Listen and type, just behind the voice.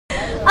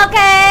ok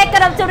cái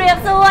đồng chụp việc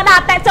xua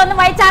đạt tại chôn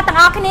máy cha tặng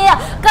óc kia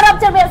cái đồng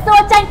chụp việc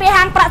xua tranh về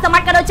hàng bạc sắm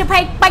cái đồng chụp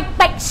hay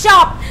bạch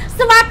shop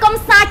สวัสดีคุณ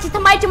สายจิตท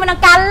ำไมจุมัน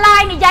การไล่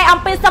ในใจอม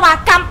เป็นสวัส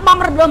ดิ์กำบัง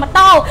ระเบิดมาโต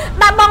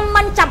ดาบัง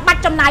มันจับบัต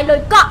รจำนายเลย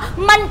ก็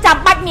มันจับ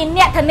บัตรมีเ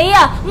นี่ยเท่านี้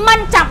มัน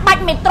จับบัต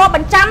รมีโตบั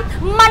ญจัม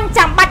มัน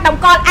จับบัตรด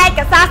ำกรไอ้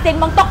กับซาเซน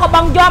บังโตกับ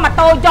บังยอมาโ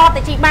ตยอแ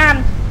ต่จีบาน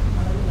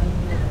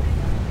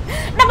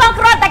ดาบังค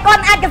รอแต่ก่อน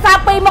ไอ้กับซา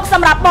ปีมกส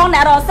ำหรับบองเน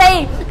รอซี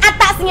อัต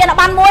ตาเสียน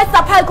บันมวยส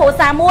ะเพยโข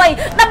สามวย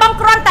ดาบัง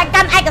ครอแต่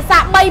กันไอ้กับซา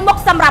ใบมก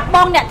สำหรับบ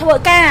องเนี่ยถั่ว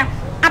แก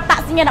อัตตา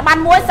เสียนบัน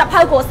มวยสะเพ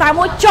ยโขสาม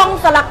วยจง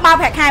สลักมาแ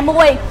ผกหายม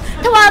วย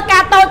ทัวกา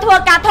โตทัว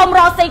กาทมร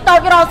อสีโต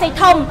รอสี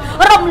ทม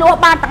รมลัว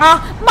บานตะ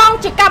บ้อง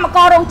จิกามก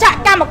รรงจัก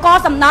กามก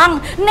สำนัง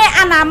เนอ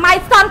นาไม้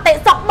ซ่อนเตะ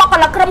ซอกบอก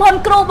ละครมฮน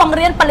ครูบังเ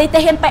รียนปริเท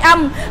เฮนไป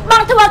บ้อ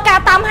งทัวกา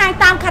ตามห้าง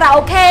ตามคาราโอ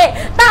เกะ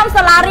ตามส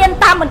ลาเรียน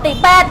ตามบันติ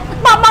เบด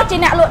บ้องจี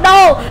เนลวโด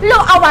ล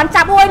วเอาหวาน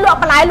จับห้วยลว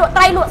ปลายลวไต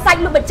รลวไซ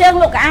ลวเบเจิง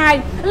ลวกอาย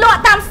ลว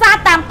ตามซา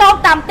ตามโต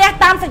ตามเตะ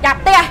ตามสยับ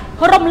เตะ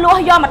รมลัว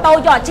ยอมาโต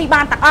ยอจีบา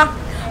นตะ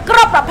กร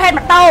บประเภทม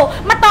าโต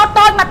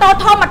ต้นมาโต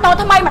ทอมมาโต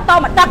ทำไมมาโต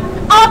มาตัก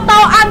ออโต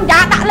อันยา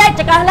ตะเล็ก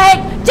จากกะเล็ก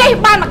จี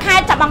บ้านมาคาย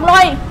จับบังล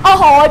อยโอ้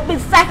โหปิด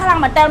แซ่ข้างหลัง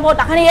เหมือนเตนโม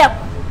ตักเนียบ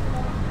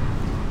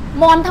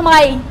มอนทำไม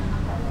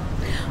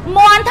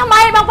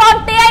บางคน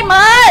เตี้ย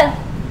มือ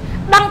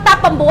ดังตา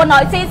ปั่มบัวหน่อ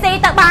ยซี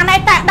ตะบานใน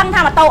แต่ดังท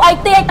ำมาโตไอ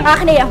เตี้ยต่าง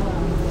กันเนี่ย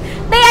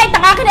เตี้ยต่า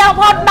งกันเนี่ย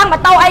พอดังมา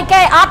โตไอเก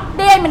ออฟเ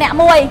ตี้ยมันเนี่ย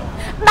มวย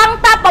ดัง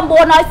ตาปั่มบั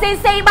วหน่อย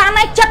ซีบ้านใน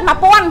จัดมา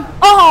ป้อน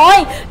โอ้โห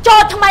โจ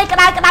ทำไมกระ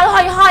ได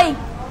ห้อย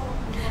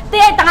เ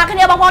ตี้ยต่างกันเ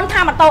นี่ยบางคนท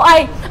ำมาโตไอ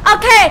โอ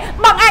เค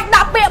บางไอ้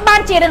ดับเปียบ้าน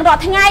จีเรื่องรอ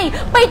ทั้งไง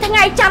ไปทั้งไง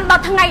จันรอ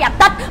ทั้งไงอัด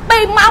ตัดไป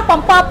มาป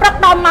มเปอร์ปรัก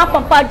ดอนมาป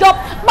มเปอร์ยบ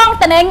บ้องแ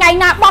ต่ในไง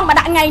นะบ้องมา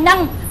ดักไงนั่ง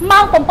มา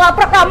ปมเปอร์ป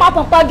รักดอนมาป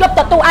มเปอร์ยบ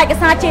ตัวไอ้ก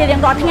ษาจีเรื่อ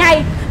งรอทั้งไง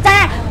จ้า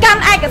การ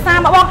ไอ้กษา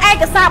มาบ้องไอ้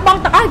กษาบ้อง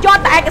แต่ก็ยอด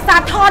แต่ไอ้กษา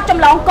ทอดจ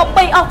ำลองกบไป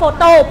เอาโฟ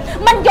โต้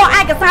มันยอไอ้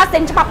กษาเซ็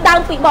นฉบับดัง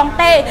ปีบองเ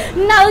ต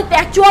เนยแต่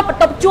จั่วประ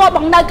ตูจั่วบ้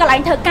องเนยกระไหล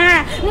เธอกา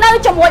เนย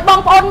จมวยบ้อง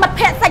ปนมัดเพ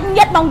ชรสัญญ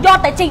าบ้องยอด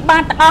แต่จีบา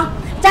นแต่ก็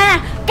จ้า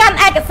การ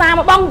ไอ้กษา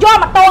มาบ้องยอด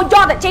มาโตย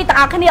อดแต่จีแต่เ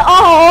อาคันเดียวโอ้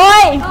โห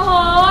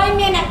เ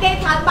มียนักเตะ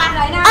ถ่ายบัตรเ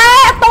ลยนะ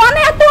ตัวเ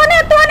นี่ย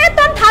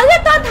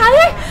ถ่าย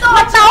ม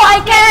าโตไอ้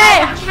แก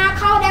ชา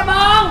เข้าได้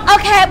บ้องโอ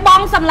เคบ้อ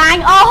งสำลัง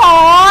โอ้โห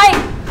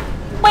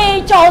ปี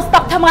โจสต็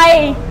อปทำไม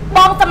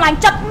บ้องสำลัง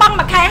จัดบ้อง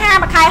มาขายห้า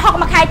มาขายหก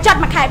มาขายจัด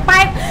มาขายไป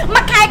ม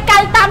าขายไกล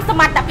ตามส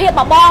มัติแต่เพียบ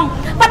บ้อง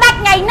ประดัก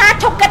ไงนะ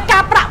ชกกันกา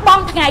ประบ้อง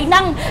ไง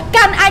นั่ง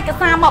กันไอ้ก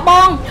ษามาบ้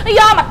อง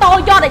ย่อมาโต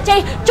ย่อแต่จี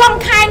จง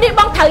คายนี่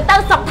บ้องถือเตอ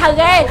ร์สอบถือ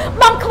เอ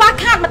บ้องคว้า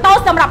คาดมาโต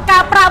สำหรับกา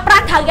รปราบปรา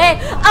ถือเอ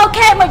โอเค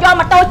มาย่อ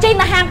มาโตจี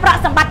นะหางประ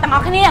สมบัติต่างออ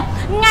กนี่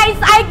ไง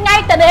ไอ้ไง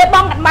แต่เนบ้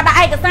องกันมาได้ไ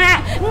อ้กษา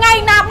ไง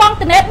นาบ้องแ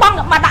ต่เนบ้อง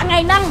กันมาได้ไง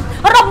นั่ง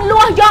รมลั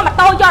วย่อมาโ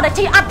ตย่อแต่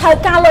จีอัดถือ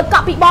การเลยก็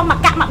ปีบ้องมา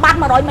กะมาบ้าน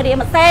มาร้อยมาเรีย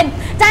มาเส้น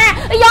จ้า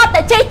ย่อแ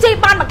ต่จี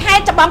บ้านมาแค่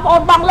จะบ้องโอ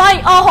นบ้องเลย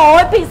โอ้โห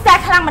พี่แซ่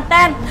คลังมันเ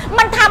ต้น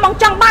มันทำบ้อง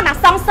จังบ้านอ่ะ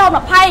ซองโซนแบ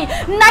บไพ่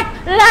นัก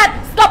เล่น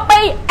สกอป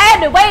ปี้เอ็ด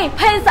เดวี่เ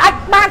พย์สัก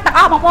บ้านตะอ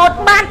อกบางคน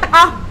บ้านตะอ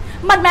อก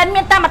มันแมนเมี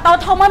ยนตามาโต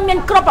ทอมันเมียน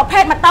กรบประเภ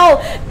ทมาโต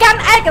กัน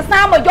ไอ้กับซา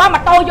มาย้อนม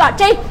าโตหยอด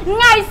จี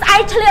ไงไอ้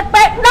เฉลี่ยเ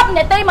ป๊ะดับเ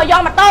นี่ยตีมาย้อ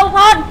นมาโตพ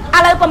อนอ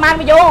ะไรประมาณ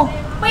มาอยู่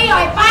ปีห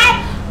อยป้าย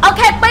โอเ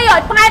คปีหอ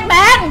ยป้ายแม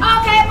นโอ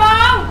เคบ้อ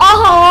งโอ้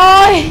โห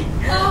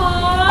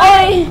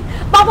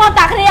บางคนต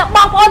าเคลียบ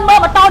างคนเมื่อ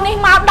มาโตนี่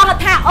มาดังกระ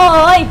ทะ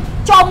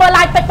โจมเมื่อไร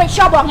ไปช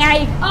อบว่าไง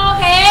โ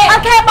อ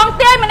เคบางเ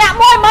ตี้ยมันเนี่ย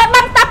มวยเมื่อ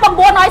ตั้งตาปั่ม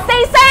บัวหน่อยซี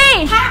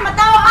ข้ามาโ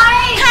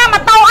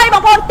ตไอ้บา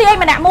งคนเตี้ย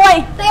มันเนี่ยมวย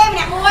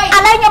อะ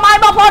ไรยังไง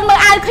บางคนเมื่อ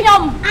ไอ้ขย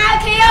มไอ้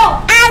คิว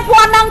ไอ้พ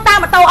วนนั่งตา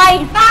มาโตไอ้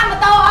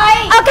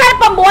โอเค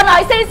ปั่มบัวหน่อ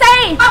ยซี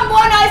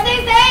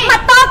มา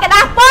โตกระด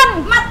าษปน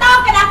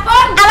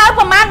อะไร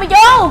ประมาณไปอ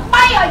ยู่ใบ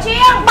หอยเชี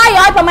ยงใบห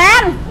อยประมา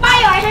ณใบ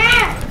หอยห้า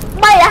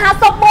ใบฮะ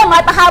ซบบ้วงหน่อ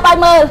ยปะฮาวใบ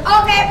มือโอ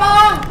เคบ้อ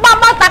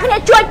งตักเนี่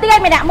ยช่วยเตี้ย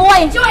มันเนี่ยมวย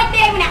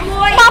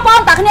บ้อง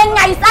ตักเนี่ยไ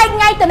งไอ้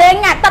ไงแต่เนี่ย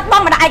ไงตัดบ้อ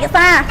งมาได้ไอ้กษ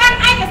ากัน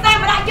ไอ้กษา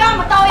มาได้ย่อ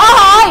มาโตโอ้โ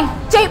ห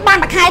จีบ้าน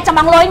มาขายจะ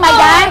บังลอยมา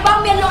ย้ายบ้อง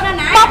เมียนโลนั่นไ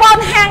หนบ้อง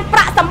หางป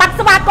ระสมบัติส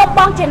วัสดิ์ก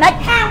บ้องจีนัก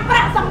หางปร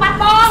ะสมบัติ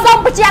บ้องส้ม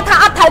ปะเจียถ้า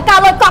อัดถือการ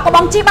ลอยเกาะกับบ้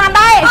องจีบ้านไ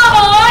ด้โ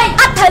อ้ย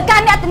อัดถือกา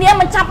รเนี่ยตัวนี้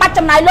มันจำบัตรจ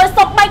ำหน่ายลอยศ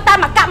พใบตา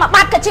หมากะมา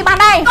บัตรกับจีบ้าน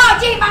ได้ก็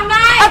จีบ้านไ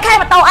ด้โอเค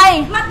มาโตไอ้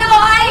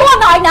บ้วง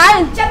หน่อยไง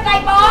จัดไก่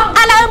บ้องอ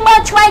ะไรเมื่อ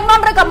ช่วยมอน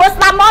หรือกับเมื่อส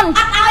ลามอน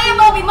อัดเอาไอ้เ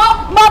มื่อปีม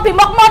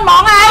กมอนหมอ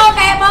งไงโอเ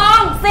คบ้อ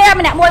งเสีย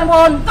มันเนี่ยมวยพ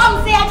ลก้ม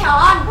เสียฉอ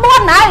นบ้ว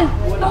นไหน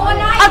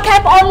โอเค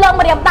ปอนเลิก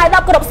มาเรียบได้แล้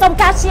วกระดกส้ม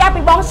กาเชียไป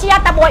บ้องเชีย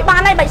แต่บวยบ้า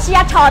นในใบเชีย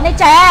ฉอนใน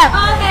แจ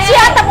เชี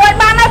ยแต่บวย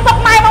บ้านในฝัก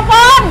ไม้บางค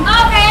นโ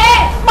อเค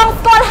บ้องส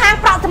กอลหาง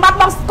ประสมบัติ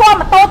บ้องสกอล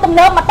มาโตตำเ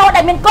นิมมาโตไ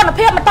ด้เมียนก้นเ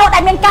พียบมาโตได้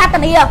เมียนกาตะ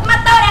เนียมา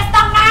โตได้สต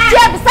องมาเชี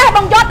ยไปใส่บ้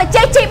องยอดแต่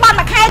จีบ้าน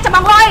มาแค่จะบั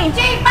งลอย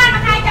จีบ้านมา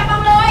แค่จะบั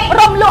งลอยร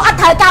มลูอัด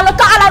ถ่ายการแล้ว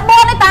ก็อะไรบ้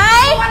วนในตา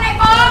ย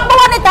บ้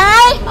วนในตา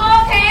ยโอ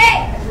เค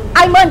ไอ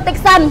เมินติ๊ก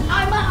ซันไอ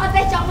เมินเอาใจ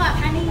จงอ่ะ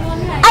ทางนี้มัน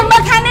ไอเมิ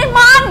นทางนี้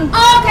มันโอ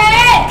เค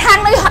ทาง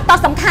นี้ต่อ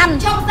สำคัญ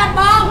ชมสัน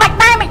บ้องไม่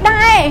ได้ม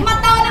า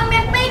โตนังเมี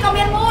ยนปีกับเ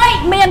มียนมวย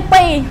เมียน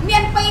ปี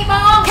บ้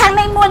องทางใ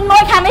นมว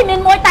ยทางในเมีย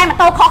นมวยตายมา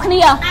โตคอเคลี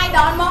ยไอด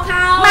อนโมเข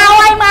ามาไ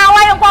ว้บา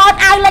งคน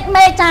เอาเล็กเม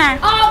จ่า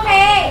โอเค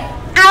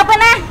เอาไป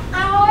นะเอ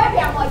าไว้เพี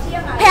ยงหัวเชีย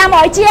งไง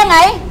 500ជាង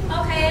ហី អូ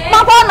ខេ ប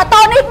ងប្អូនម៉ូ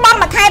តូនេះបង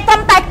មួយខែត្រឹ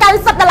មតែ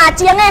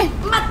$90ជាងឯង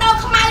ម៉ូតូ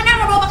ខ្មៅណា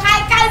របងមួយខែ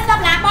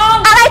90ណាបង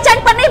ឥឡូវចា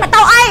ញ់ប៉ុណ្នេះម៉ូ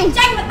តូអី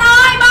ចាញ់ម៉ូតូ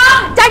អីបង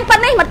ចាញ់ប៉ុ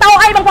ណ្នេះម៉ូតូ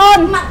អីបងប្អូន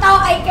ម៉ូតូ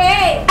អីគេ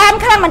អែម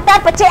ខ្លាំងមែនតើ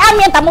បច្ចេកអែម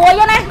មានតែមួយ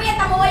ទេណា មាន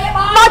តែមួយឯងប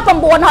ង ដល់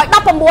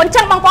919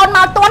ចឹងបងប្អូនម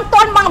កទាន់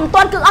បងមិន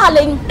ទាន់គឺអស់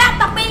លីង ដាក់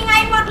តែ2ថ្ងៃ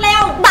មកលា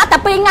វ ដាក់តែ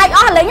2ថ្ងៃអ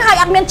ស់លីងហើយ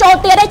អត់មានចូល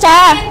ទៀតទេចា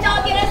មានចូល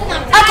ទៀតស្ងា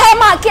ត់ អូខេ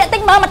មកគៀកតិ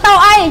ចមើលម៉ូតូ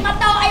អី ម៉ូ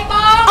តូអីប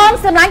ង អូន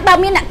សម្លាញ់បើ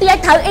មានអ្នកទាយ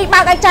ត្រូវអីបើ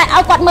កឲ្យចែក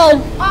ឲ្យគាត់មើល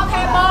អូ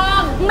ខេប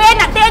ង មាន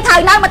អ្នកទាយត្រូវ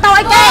នៅម៉ូតូ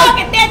អីគេ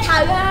គេទៀតត្រូ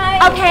វហើយ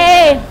អូខេ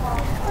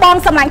បង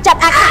សម្លាញ់ចិត្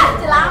តអា ច្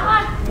រឡំហ៎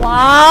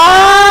វ៉ា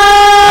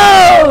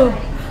វ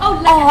អូ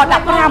អូ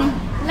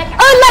15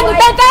លេខ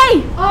ទៅគេ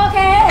អូ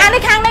ខេ អា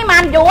នេះខាងនេះបា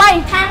នយូរហើយ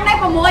ខាងនេះ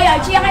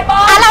600ជាងហើយប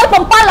ង ឥឡូវ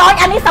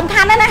700អានេះសំ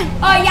ខាន់ណាស់ណា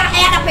អូយ៉ា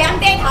អែ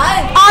15ទៀតត្រូវ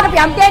អ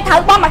15ទេត្រូវ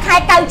បងមួយខែ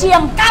9ជាង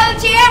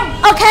 9ជាង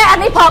អូខេអា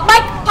នេះប្របា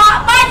ច់ ផក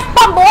បាច់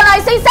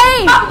 900 cc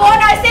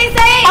 900 cc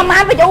ប្រហែ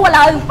ល view ឥ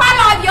ឡូវ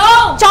 800 view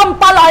ចំ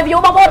700 view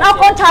បងប្អូនអរ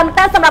គុណច្រើនមែន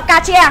តើសម្រាប់កា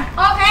រ share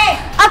អូខេ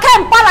អូខេ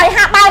700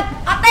ហាក់បើក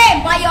អត់ទេ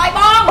800ប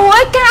ង អូ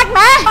យកាច់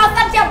ម៉ែ បើ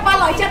សិនជា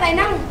800ចិត្តឯហ្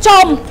នឹង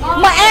ចំ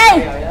មកអេ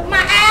ម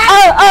កអា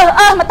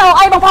ម៉ូតូ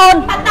អីបងប្អូន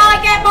ម៉ូតូ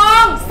គេប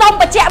ង សុំ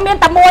បញ្ជាក់មាន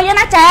តែមួយទេ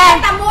ណាចា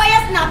តែមួយ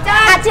ស្នាប់ចា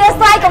អធិ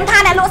ស្ឋានកុំថា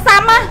អ្នកលក់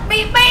សាំណា ពី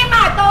2ម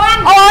កតន់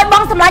អូយប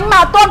ងសម្លាញ់ម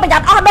កតួនប្រយ័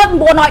ត្នអស់ដូច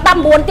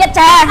919ទៀត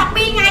ចា តែ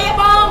2ថ្ងៃឯង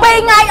បង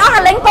 2ថ្ងៃអស់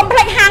អាលេងកុំភ្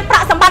លេចហាងប្រា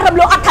ក់សម្បត្តិរំ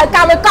លោះអត់ត្រូវ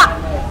ការលុយកក់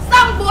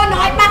សំ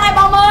900បាក់ឲ្យ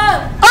បងមើល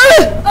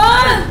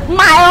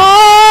ម៉ែ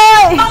អើ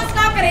យ បងស្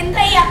គាល់ការិន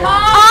ធីអត់បង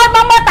អូយប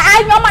ងមើលតើឯង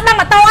ខ្ញុំមកដឹង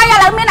ម៉ូតូអីឥ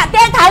ឡូវមានអ្នក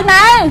ទាយត្រូវ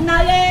ណា នៅ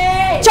ទេ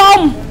ចំ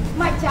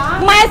មកចាំ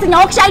ម៉ែសញ្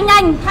ញោខ្ចីញ៉ា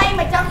ញ់ ហើយ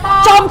មកចាំប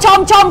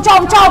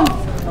ង ចំ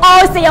អូ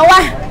យសៀវហ่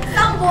ะ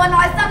សំ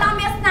900សិនដល់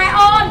មានស្នេហ៍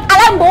អូន ឥ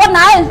ឡូវ9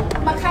ហើយ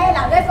មកខែ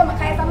ឡើងទេសុំមក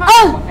ខែសិនមក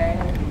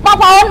បង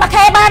ប្អូនមួយ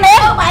ខែបានទេ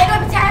បាយដូច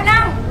ប្រឆាហ្នឹ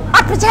ង អ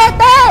ត់ប្រឆេះ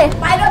ទេ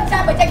បាយដូចប្រឆា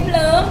បើចេញភ្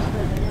លើង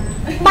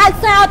បើក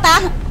សោតា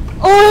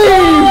អូយ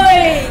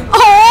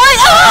អើយ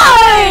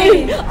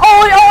អូ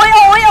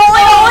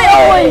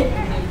យ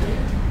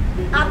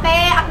អត់ទេ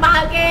អត់បើ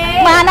គេ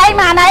បានអី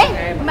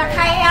មក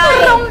ខែហើយ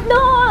រំ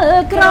ដួល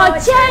ក្រ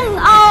ចាញ់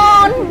អូ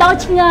នដល់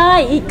ឆ្ងា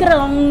យក្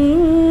រុង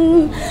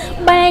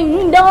បែង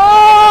ដ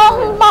ង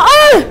មក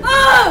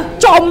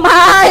ចំ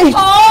ហើយ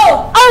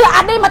អូ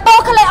អានេះម៉ូតូ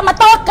ក្លែម៉ូ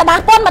តូកដា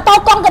ស់ប៉ុនម៉ូតូ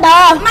កង់កដា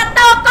ម៉ូ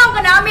តូកង់ក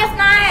ណ្ដោមានស្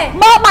នេហ៍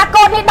បើបា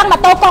កូននេះដឹងម៉ូ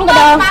តូកង់ក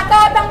ដា ម៉ូ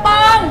តូបងប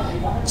ង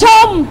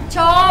ជុំ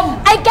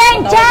អីគេ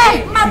ចា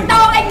ម៉ូ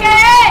តូអីគេ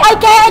អី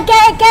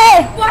គេ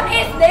What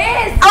is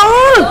this អូ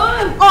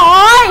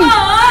យ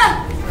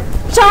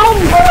ជុំ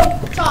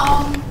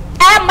ចំ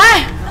អែមម៉ែ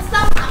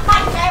សុំបា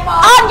ច់គេបង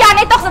អូនយ៉ាង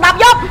នេះទុកសម្រាប់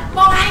យក ប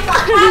ងឯងក៏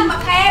តាមមក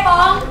ខែប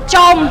ង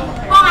ជុំ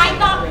បងឯង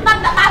ក៏ដឹង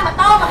តែតាមម៉ូ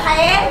តូមកខែ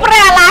ព្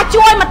រះអាឡា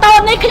ជួយម៉ូតូ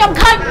នេះខ្ញុំ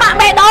ឃើញបាក់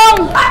បេះដូង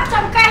បាត់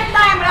ចំកេះ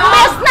តែម្ដង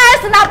មានស្នេហ៍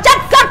ស្នាប់ចិត្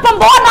ត900ម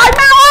កអើ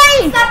យ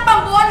សិត900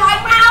ម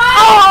ក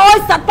អើយ អូយ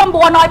សិត900បងប្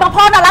អូន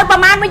ឥឡូវប្រ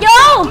ហែលមកយោ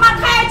មក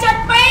ខែ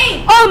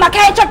72 អូមក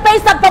ខែចុច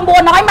2សិត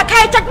900មក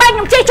ខែចុច3ខ្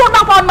ញុំជិះជូនប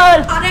ងប្អូនមើល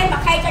អត់ទេម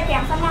កខែចុច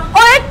5សិនមក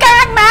អូយកា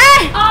ចម៉ែ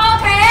អូ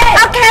ខេ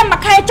អូខេម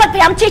កខែចុច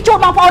5ជិះជូន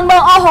បងប្អូនមើ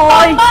លអូហូ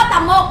យ មើលតា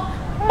មុខ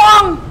ប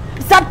ង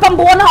សិត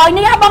900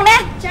នេះហ៎បងណា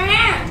ចា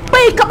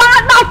ពីក្បាល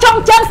ដល់ចុង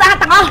ជើងស្អាត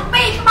ទាំងអស់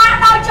ពីក្បាល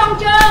ដល់ចុង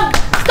ជើង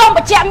សូមប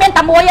ញ្ជាក់មាន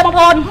តែមួយទេបង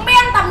ប្អូន មា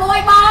នតែមួយ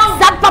បង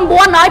សិត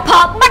900ផ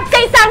បិច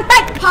ស៊ីសាំងតិ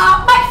ច ផ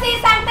បាច់ស៊ី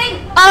សាំងទី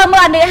មើ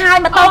លអានេះហើយ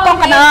ម៉ូតូកង់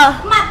កណ្ដើ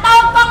ម៉ូតូ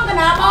កង់កណ្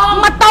ដើបង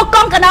ម៉ូតូក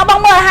ង់កណ្ដើបង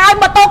មើលហើយ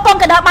ម៉ូតូកង់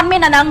កណ្ដើបានមា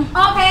នអាហ្នឹង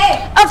អូខេ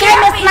អូខេ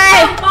មានស្នេ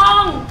ហ៍ ប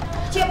ង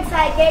ជាផ្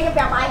សេងគេខ្ញុំ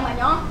ប្រាប់ឯងមក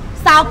ញ៉ោ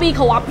សោ2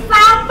គ្រាប់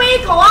សៅ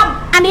2គ្រាប់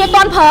អានេះអត់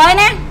ទាន់ប្រើឯ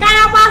ណា កា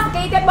វ៉ាសា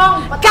គីទេបង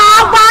កា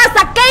វ៉ា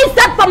សាគី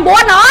សិត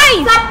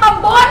900 សិត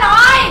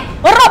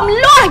900 រំ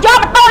លោះយ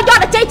កម៉ូតូយក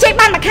ទៅជិះ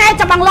បានមួយខែ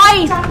ចាំបងលុយ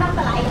ចង់ដឹង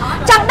តម្លៃអត់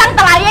ចង់ដឹង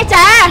តម្លៃឯ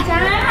ចា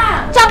ចា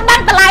ចង់ដឹង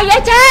តម្លៃឯ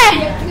ចា ញ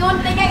ញ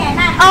តិចឯ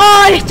ណា អូ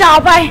យច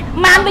ប់ហើយ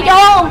ម៉ានវីដេ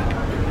អូ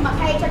មក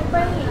ខែចុច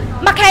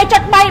2 មួយខែចុ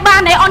ច3បា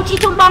នឯអូនជិះ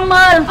ជូនបង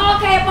មើល អូ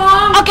ខេប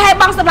ង អូខេ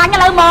បងសម្លាញ់ឥ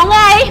ឡូវហ្មង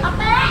ហី អត់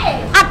ទេ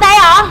អត់ទេ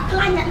ហ៎ ខ្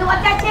លាញ់អ្នកលក់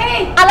តែជី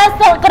ឥឡូវ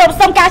សូមគ្រប់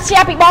សុំការ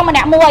share ពីបងម្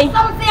នាក់មួយ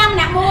សុំសៀង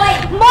អ្នកមួយ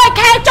មួយ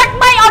ខែចុច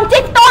3អូន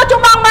ជិះផ្ទាល់ជូ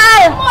នបងមើ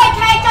ល មួយ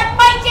ខែចុច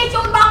3ជី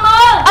ជូនបង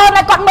មើល អូន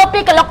ឲ្យគាត់មើលពី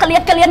កលុកកលៀ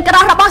នក្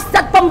រោះរបស់សិ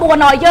ត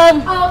900យើង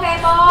អូខេ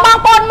បង បង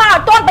ប្អូនមកឲ្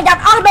យទាន់ប្រយ័ត្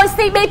នអស់ដោយ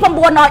CB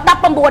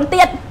 919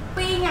ទៀត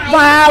 2ថ្ងៃ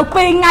វ៉ាវ2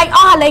ថ្ងៃអ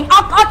ស់លេង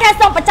អូខេ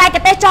សូមបច្ចេក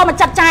ទេសចូលមក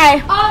ចាត់ចែង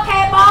អូខេ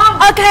បង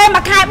អូខេ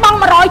មួយខែបង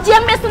100ជា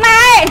ងមានស្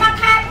នេហ៍ មក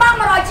ខែបង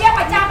100ជាង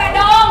ប្រចាំបេះ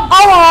ដូង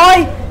អូយ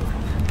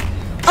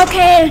អូ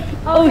ខេ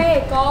អូខេ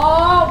កូ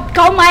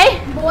កុំអី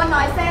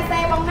 900cc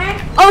បងណា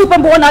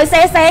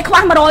 900cc ខ្វះ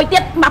100ទៀ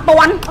ត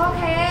1000 អូ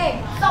ខេ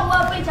សុំមើ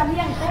លពីចំ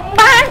ហៀងទេ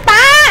បាន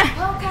តា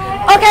អូខេ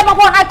អូខេបង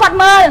ប្អូនឲ្យគាត់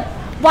មើល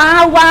វ៉ា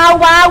វ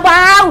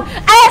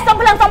អេសុំ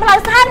ភ្លើងសិន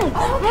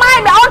ម៉ែ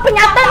អូនប្រ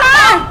ញាប់ទៅណា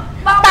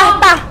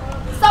តា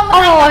សុំ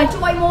មើល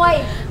ជួយមួយ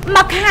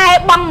មួយខែ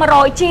បង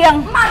100ជាង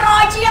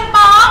 100ជាងប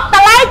ង ត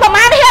ម្លៃប្រ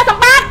ហែលហៀស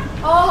ម្បត្តិ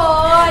អូ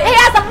យ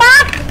ហៀសម្ប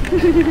ត្តិ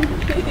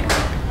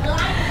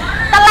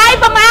តម្លៃ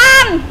ប្រហែ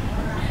ល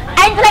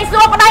ឯងភ្លេច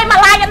សួរប្តីមួយ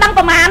ឡាយឲ្យដឹង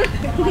ប្រហែល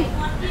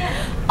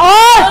អូ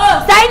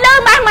ស្អីលឺ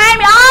ម៉ាស់ម៉ែ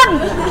មីអូន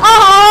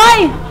អូយ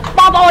ប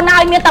ងប្អូនហើ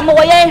យមានតែមួ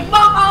យឯងប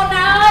ងប្អូន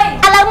ហើយ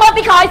ឥឡូវមើល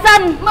ពីក្រោយសិ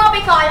នមើល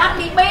ពីក្រោយអត់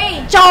ពី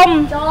2ចុំ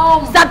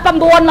សត្វ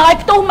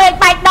900ផ្ទុះមេឃ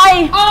បែកដី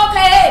អូ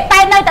ខេតែ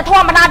នៅតែធ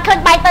ម្មតាឃើញ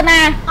បែកទៅណា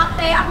អត់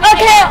ទេអត់អូ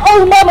ខេអូ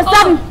មើលមិន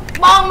សិន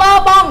បងមើល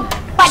បង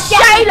បច្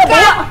ចេករ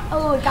បួស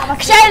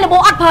ខ្ចីរបួ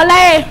សអត់ប្រើ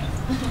លេ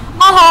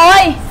អូហើ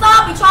យសោ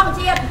ពីធម្ម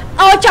ជាតិ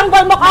អូចង់វិ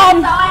លមកអូន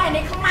សោឯ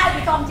នេះខ្មៅពី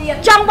ធម្មជាតិ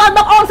ចង់វិលម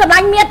កអូនសម្លា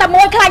ញ់មានតែ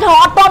មួយខ្លាចរ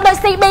អត់តបដូច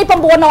CB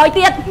 900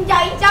ទៀតនិ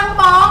យាយចឹង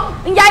បង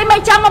និយាយមិន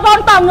ចឹងបងប្អូន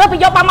តើងើបទៅ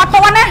យកបាត់មកត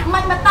ន់ណាមិ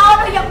នមកតន់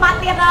ទៅយកបាត់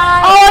ទៀតហើយ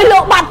អូយលោ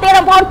កបាត់ទៀតប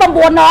ងប្អូន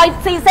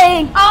900 cc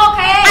អូ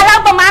ខេឥឡូវ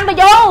ប្រហែលប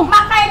យោម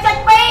កតែចុច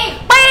2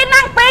ហ្នឹ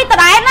ង2ដ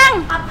ដែលហ្នឹង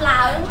អត់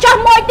ឡើងចុះ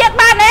មួយទៀត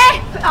បានទេ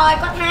អើយ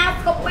គាត់ថា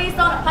ស្គប់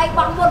220ប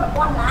ងមុន1000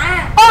ដុល្លារ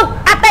អូ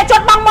អត់តែជ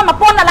ត់បងមុន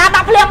1000ដុល្លារ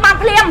ដាក់ភ្លាមបាន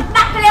ភ្លាម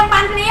ដាក់ភ្លាម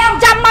បានភ្លាម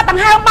ចាំមកដ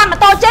ង្ហើមបានម៉ូ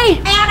តូជី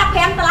A15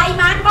តម្លៃ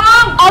បានប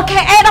ងអូខេ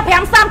A15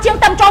 30ជាង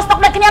តាមចូលស្តុក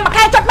ដូចគ្នាមួយ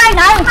ខែចុច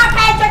3នៅមួយ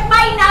ខែចុច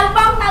3នៅប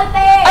ងនៅ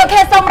ទេអូខេ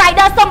សូម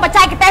rider សូមបច្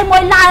ចេកទេសមួ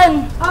យឡើង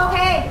អូ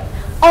ខេ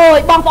អូយ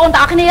បងប្អូន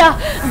ទាំងអស់គ្នា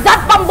ហ្សិត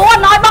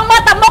900បងមើ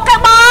លតែមុខទេ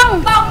បង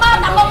មើល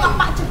តែមុខអត់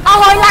បាក់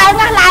អូយឡើង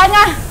ណាឥ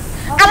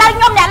ឡូវ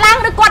ខ្ញុំអ្នកឡើង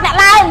ឬគាត់អ្នក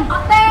ឡើងអ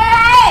ត់ទេ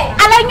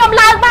ឥឡូវខ្ញុំ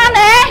ឡើងបាន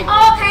ទេ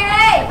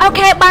អូ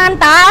ខេបាន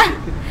តា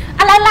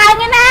ឥឡូវឡើង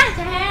នេះណា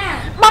ចា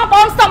បងប្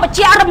អូនសូមបញ្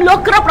ជាក់រំលោះ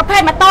គ្រប់ប្រភេ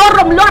ទម៉ូតូ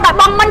រំលោះដែល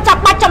បងមិនចាំ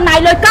បាច់ចំណាយ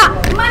លុយកក់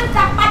មិន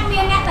ចាំបាច់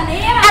មានអ្នកធានា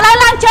ឥឡូវ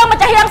ឡើងជើងមក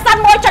ចាស់រៀងសិន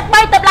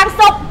1.3ទៅឡើង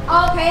សុប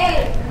អូខេ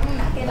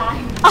គេឡើង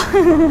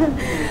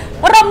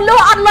រំលោះ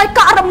អត់លុយក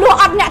ក់រំលោះ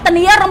អត់អ្នកធា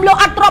នារំលោះ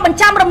អត់ទ្រព្យបញ្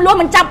ចាំរំលោះ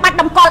មិនចាំបាច់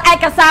តម្កល់ឯ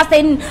កសារសិ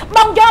នប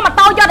ងយកម៉ូ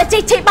តូយកទៅ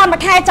ជិះបានមួ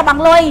យខែចាំបង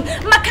លុយ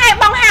មួយខែ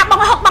បងហាប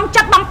ងហុកបង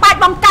ចិត្តបងប៉ាច់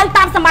បងកៅ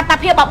តាមសមត្ថ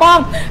ភាពបង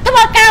ធ្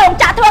វើការរោង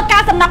ចក្រធ្វើកា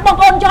រសំណាក់បង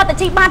ប្អូនយកទៅ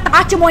ជិះបានទាំងអ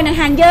ស់ជាមួយនឹង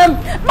ហាងយើង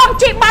បង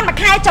ជិះបានមួយ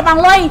ខែចាំបង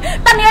លុយ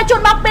តានីជូ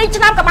នបង2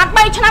ឆ្នាំក៏បាន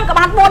3ឆ្នាំក៏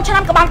បាន4ឆ្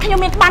នាំក៏បានខ្ញុំ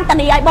មានបានតា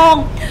នីឲ្យបង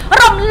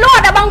រំលោះ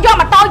ដែលបងយក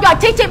ម៉ូតូយក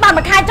ជិះបាន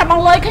មួយខែចាំប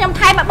ងលុយខ្ញុំ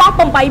ថែមឲ្យបង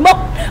8មុខ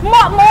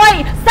មួក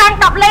1សាំង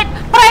10លីត្រ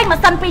ប្រេងម៉ា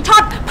ស៊ីន2ឆុ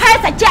តផែ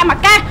សាច់ជាម្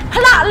កាស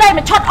ផ្លាកលេខ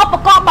មួយឆុតឧប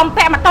ករណ៍បំ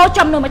ពាក់ម៉ូតូ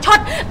ចំនួន1ឆុត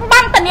បា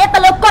នតានីទៅ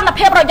លើគុណ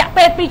ភាពរយៈ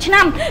ពេល2ឆ្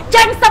នាំ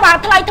ចេញសវ៉ា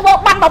ថ្លៃធ្វើ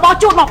បានបបោ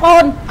ជូនបងប្អូ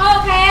នអូ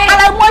ខេឥ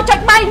ឡូវ1.3នៅចា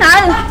ប់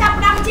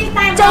ដើមជិះ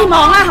តែជិះហ្ម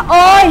ងណា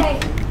អូយ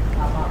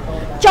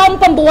ចំ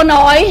900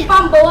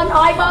បង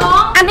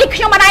អានេះខ្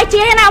ញុំមិនអាច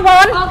ជិះទេណាប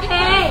ងអូ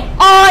ខេ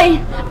អូយ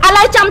ឥ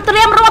ឡូវចាំត្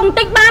រៀមរត់បន្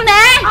តិចបាន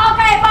ទេអូ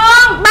ខេប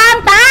ងបាន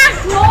តា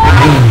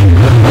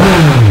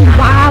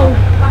វ៉ាវ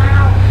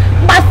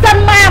បើសិន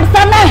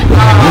ណា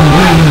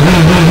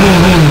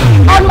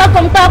អូនមក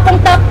កុំតើ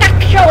កាត់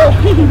ខ្ជូ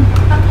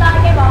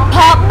គេបងផ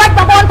បិចប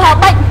ងប្អូនផ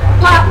បិ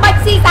ច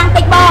ស៊ីតាំង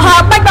តិចបងផ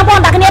បិចបងប្អូន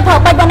តាគ្នាផ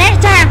បិចបងនេះ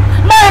ចា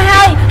មើល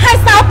ហើយ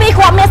សោពី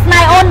គ្រាប់មានស្នេ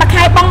ហ៍អូនមួយ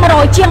ខែបង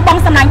100ជាងបង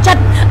សំណាញ់ចិត្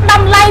តត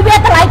ម្លៃវាត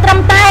ម្លៃត្រឹម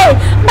តែ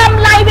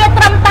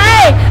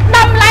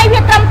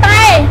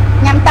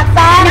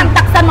ញ៉ាំ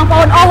ទឹកសិនបងប្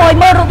អូនអូយ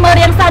មើលរូបមើល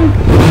រៀងសិន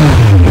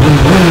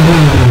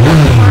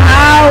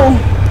វ៉ាវ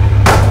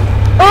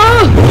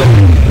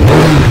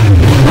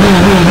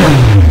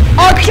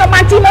អូខ្ញុំ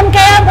បានជិះមុន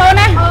គេបងប្អូន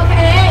ណាអូ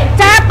ខេ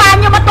ចាប៉ា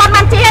ខ្ញុំអត់ទាន់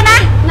បានជិះណា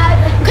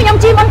ខ្ញុំ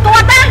ជិះមុនគា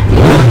ត់ណា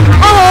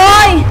អូ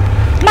យ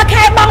មួយ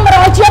ខែបង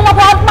100ជាងបង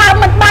ប្អូនបើ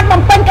មិនបាន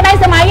បំពេញក្តី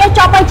សម័យច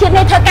ប់ហើយជាតិ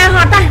នេះធ្វើការហ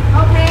ត់ណា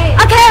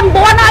អូខេ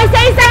900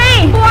 cc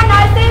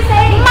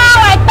មក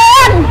ឲ្យទា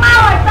ន់ម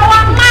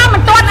កមិ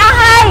នទាន់អស់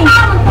ហើយ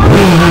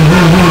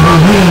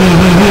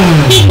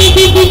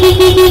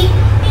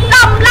ត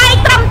ម្លៃ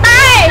ត្រឹម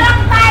តែ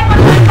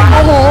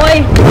អូយ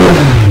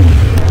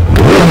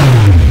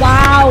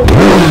វ៉ាវ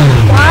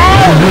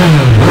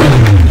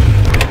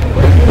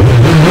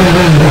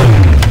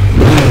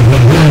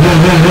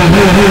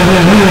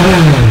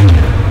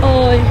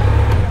អូយ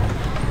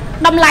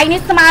តម្លៃ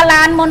នេះស្មើ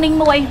ឡានមុននេះ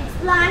មួយ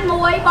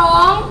ប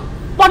ង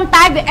ប៉ុន្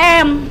តែវាអែ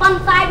ម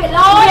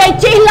វា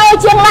ជីឡូ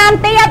ជាងឡាន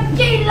ទៀត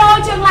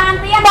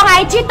បងឯ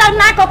ងជីទៅ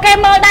ណាក៏គេ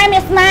មើលដែរមា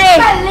នស្នេហ៍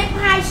តែលីប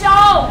ហាយโช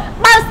ว์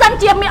បើសិន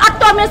ជាមានអត់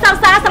ទាន់មានសង្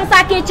សា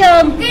រគៀជើ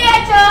ង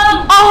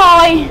អូ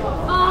យ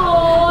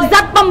ហ្សិ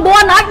ត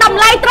900ត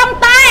ម្លៃត្រឹម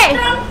តែ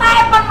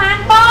ប៉ុន្មាន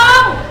ប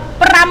ង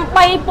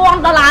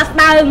$8,000ស្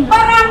ដើង$8,000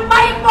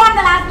ស្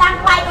ដើង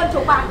ថ្លៃអូន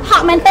ជុំបានហ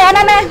ក់មែនតើ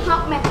ណាត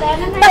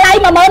ម្លៃ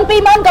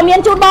120,000ក៏មាន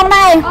ជូនបង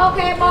ដែរអូ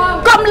ខេបង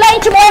កុំលេង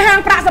ជាមួយហាង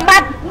ប្រាក់សម្ប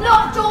ត្តិលោ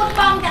កជូន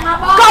បងទាំងអស់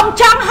បងកុំ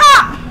ចង់ហ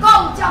ក់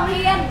កុំចង់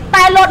ហ៊ាន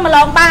តែលោតមកឡ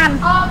ងបាន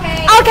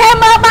អូខេ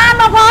មើលបាន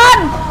បងប្អូន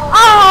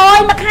អូយ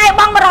មួយខែ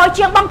បង100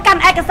ជាងបងកា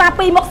ន់ឯកសារ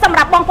2មុខសម្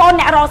រាប់បងប្អូន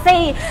អ្នករស់ស៊ី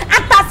អ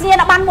ត្តសញ្ញា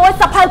ណប័ណ្ណមួយ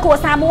សភៅគ្រួ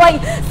សារមួយ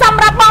ស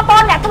ម្រាប់បងប្អូ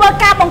នអ្នកធ្វើ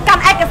ការបង្កា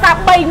ន់ឯកសារ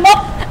3មុខ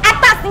អត្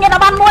តសញ្ញាណ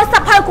ប័ណ្ណមួយស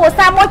ភៅគ្រួ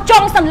សារមួយចុ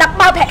ងសន្លឹក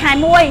បើប្រាក់ខែ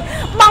មួយ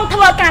បងធ្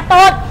វើការ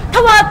តូច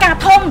ធ្វើការ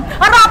ធំ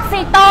រក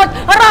ស៊ីតូច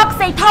រក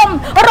ស៊ីធំ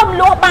រំ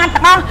លោះបាន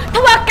ទាំងអស់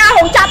ធ្វើការ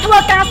រោងចក្រធ្វើ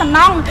ការសំណ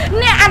ង់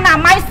អ្នកអនា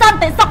ម័យសន្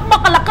តិសុខបុ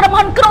គ្គលិកក្រុម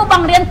ហ៊ុនគ្រូប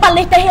ង្រៀនប៉ូ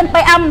លីសទាហាន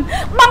PM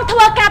បងធ្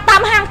វើការតា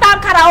មហាងតាម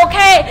ខារ៉ាអូ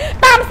ខេ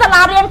តាមសា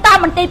លារៀនតាម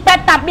មន្ទីរពេទ្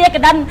យតាមបៀក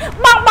ដិន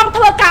បង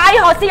ធ្វើការអីរ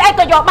កស៊ីអី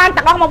ក៏យកបាន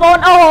ទាំងអស់បងប្អូន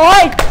អូ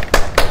យ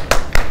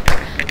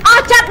អ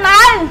ស់ chất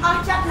này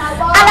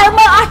à lời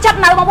mơ ở chất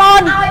nào bông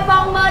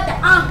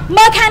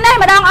mơ khá này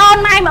mà đang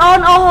on mai mà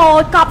on ô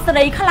hồi cọp xử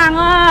lý khá lăng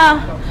à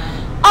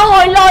ô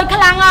hồi lôi khá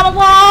lăng à bông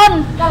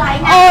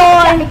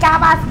ôi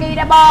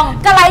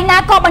cái này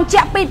nè có bằng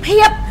chẹt bị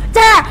phiếp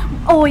cha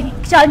ôi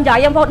trời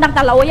giỏi em bông đăng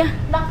tà lối á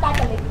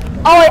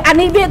ôi anh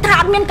đi việc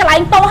thả miên cái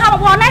này tô ha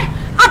bông á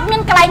ắt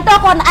miên cái này tô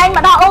còn anh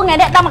mà đo ô ngày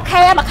đẹp đo mà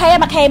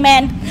khe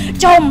men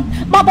chùm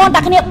bông bông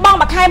tạc niệm bông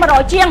mà khe mà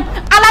rồi chiêng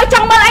à lấy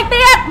trong mơ anh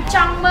tiết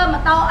trong mơ mà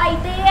to ai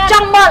tiết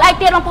trong mơ anh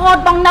tiết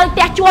bông bông nơi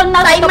tẹt chuông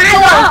nơi đầy mai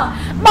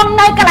bông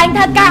nơi cái này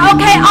thật ca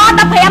ok on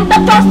đập em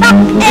tập cho sắp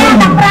em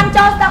đập ram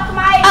cho sắp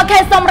mày ok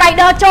xong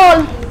rider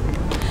trôn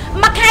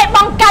mặc hai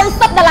bông canh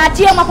sắp là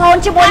chiêng mà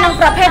phôn chứ bôi năng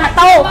cà phê mà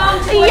tô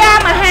ya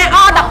mà hà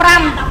o đập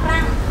ram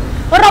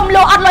rồng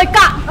lụa ăn lôi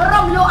cọ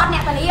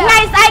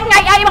ngày anh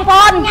ngày ấy bằng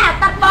phôn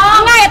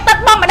ngày tật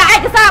bông mà đại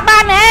cái sao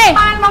ban này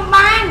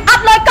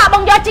ăn lôi cọ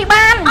bằng do chị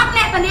ban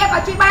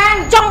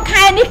trong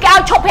khai ní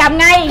cao chụp hẻm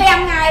ngày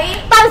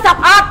tao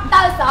sọc ớt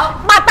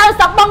bà tao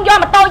sọc bông do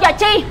mà tô giờ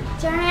chi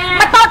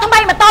mà tô thằng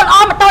bay mà tô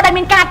o mà tô đại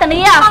miền ca tần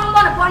nia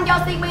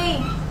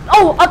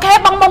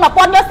ok bông bông mà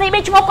pon do si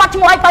bi chua quạt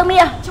chua ai tao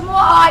mía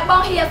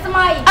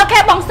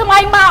ok bông xung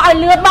ai mau ở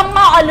lướt bông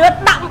mau ở lướt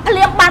đặng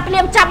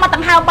liêm chăm mà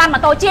tầng hào ban mà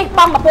tôi chi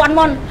bông mà pon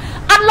môn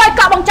ăn lôi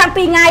cọ bông chăn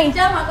pi ngày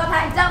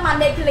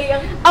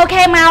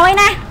ok mau ấy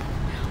nè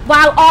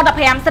vào o đập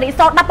hẻm xử lý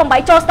sốt đắp bông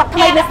bấy cho stock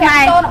thay biết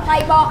này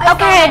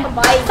ok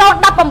sốt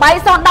đắp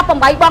bông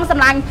bấy bông sầm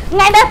lạnh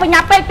ngay đây phải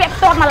nhập pe pẹp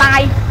sốt mà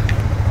lại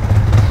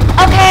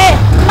ok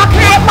mặc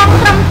hai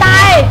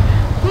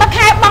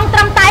bông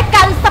trầm tay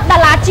cần sập đà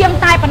là chiêng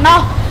tay phần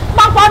nó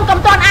bông phôn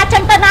cầm toàn a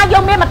chân tên a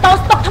vô miên mà tô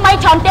stock thay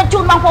tròn tiền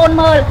chun bông phôn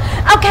mờ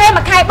ok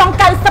mặc hai bông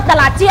cần sập đà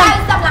là chiêng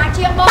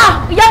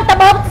dân ta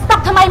bông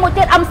stock thay một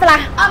tiền âm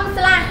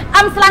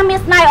sla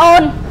miss này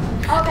ôn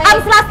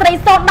âm sla xử lý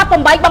sốt đắp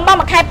bông bấy bông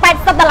mặc hai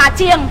 $8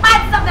 chiêng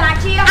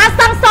a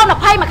sang sốt mặc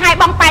hai mặc hai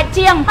bông 8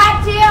 chiêng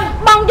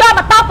bông do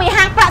mà to vì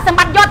hàng bạc sầm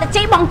bạch doแต่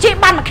chi bông chi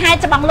ban mặc hai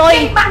จะบังลอย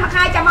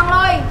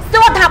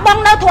ส่วนถ้าบอง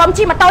เนื้อถ่วม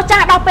ชีมาโตจ้า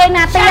ดอกเปน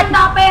าเตียน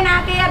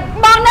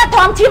บองเนื้อ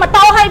ถ่วมชีมาโต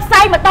ให้ไซ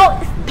มาโต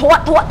ถั่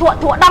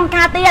วดองค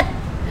าเตียน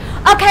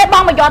โอเคบอ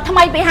งมาหยอดทำไม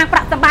ไปห่างปร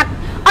ะสบัด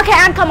โอเค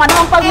อันเข้ามาน้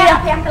องเปิดเมีย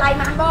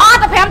อ๋อ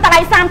แต่แพมตะไล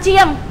3 เชี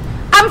ยง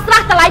อัมสลั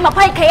กตะไลมาไ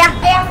พ่เขีย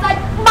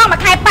บองมา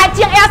ขาย8 เ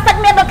ชียงสัก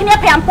เมียนโดนขี้เนี่ย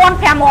แพมปอน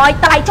แพมหอย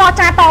ตะไลจอ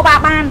จ้าโตบา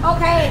บาน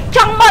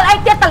ช่องเมื่อไอ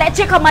เตียตะไลเ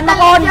ชียเข้ามาน้อ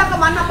ง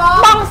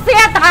บองเสี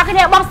ยตะขี้เ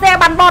นี่ยบองเสีย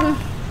บันบน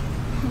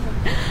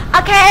โอ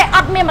เค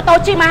อัดเมียมาโต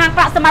ชีมาห่างป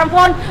ระสมาร์ทโฟ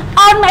น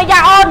ออนไม่ยา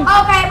ออนโอ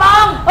เคบอ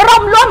งร่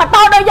มล้วนมาโต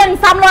โดยยัน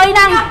ซ้ำเลย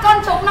นั่ง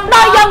โด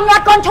ยยังงั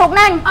ดก้นฉุก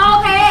นั่งโอ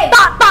เค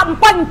ต่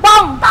ำปังป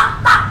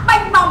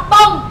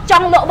องจั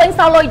งโลกเป็นโซ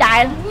ลอยได้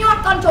งัด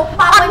ก้นฉุก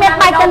อัดเมีย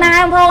ใบตะนา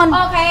ยพนโ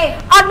อเค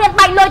อัดเมียใ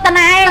บลอยตะ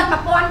นาย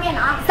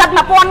สัตว์ม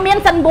าปอนเมียน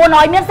สันบัวหน่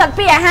อยเมียนสัตว์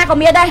พี่5ก็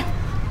เมียได้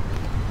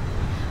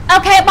โอ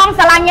เคบอง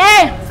สลังเงี้ย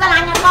สลั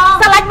ง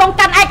บอง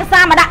กันไอ้กระซา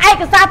มาได้ไอ้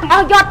กระซาต้องเอา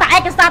ยอดแต่ไอ้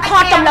กระซาทอ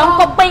ดจำลอง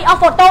ก๊อปปี้เอา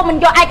โฟโต้มัน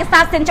ยอดไอ้กระซา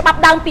เซ็นฉบับ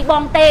ดังปีบอ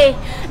งเต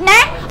นะ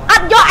อั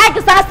ดยอดไอ้กร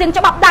ะซาเซ็นฉ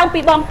บับดังปี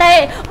บองเต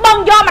บอง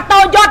ยอดมาโต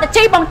ยอดแต่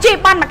ชีบองชี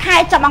บ้านมาแค่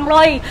จะบังเล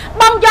ย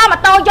บองยอดมา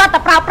โตยอดแต่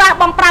ปลา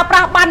บองปลา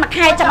บ้านมาแ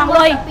ค่จะบังเล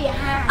ย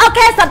โอเค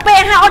สัตว์เป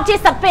ย์5ออนจี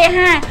สัตว์เปย์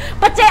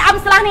5ปัจเจอัม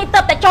สลานี่เติ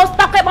บแต่โจส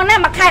ต็อกไอ้บองนั่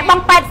นมาแค่บอง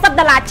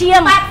$8 เชีย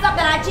ง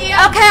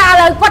โอเคอะไ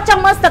รวัดจัง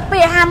เมื่อสัตว์เป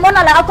ย์5มุ่น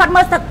อะไรเอาวัดเ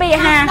มื่อสัตว์เปย์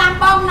5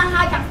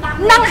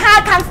นั่ง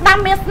5ขันสตา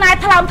ร์มิสไน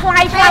ท์ทลามทลา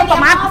ยประ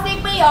มาณ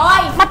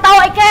มาโต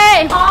ไอ้เก้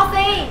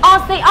ออ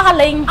ซีอ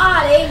ลิง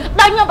ไ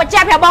ด้เงินปัจเจ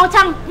กแผ่บอง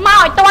ช่างมา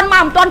อ่อยต้นมา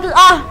ต้นคือ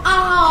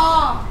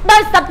ได้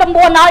สัตว์ตำ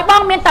บัวน้อยบ้อ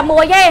งเมียนตะมั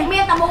วเย่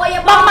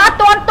บ้องมา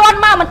ต้น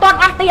มาเหมือนต้น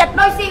อาเตียดไ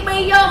ด้ซี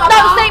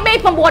บี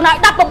ตำบัวน้อย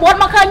ดับตำบัว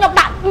มาเคยย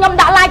ม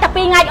ด่าลายแต่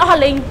ปีไง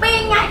ลิง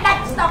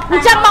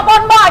จังมาบ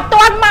นบ่อย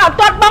ต้น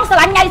บ้องส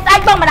ลันไงไอ้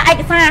บ้องมาได้ไอ้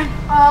กระซ่า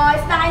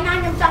สไตล์นั่น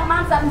ยังจังมา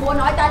สันบัว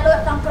น้อยแต่เลือ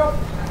ดตังกรุบ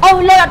โอ้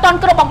เลยตอน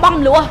กระบอกบ้อง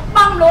หลัว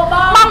บ้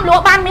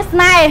านมิส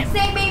ไน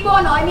ซีบีบัว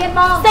น้อยเ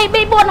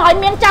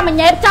มียนจำมัน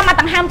เย็บจำมา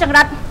ตั้งห้ามจัง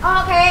รัด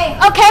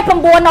โอเคผม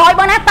บัวน้อย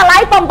บ้างนะตะไล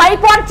ผมใบ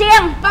ปอนเชีย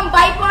ง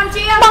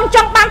บ้อง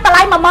จังบ้านตะไล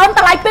มาเมินต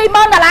ะไลปีเ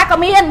มินตะไลก็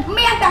เมียน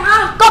จัง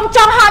กลม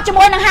จังห่อจม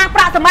วยนางห้างป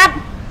ระสมัติ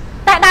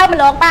แต่ดาวมัน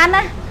หลอกบ้านน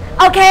ะ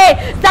โอเค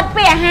สัตว์เ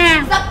ปีย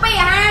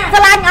ส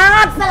ลัน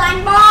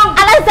บ้อง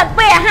อะไรสัตว์เ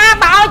ปีย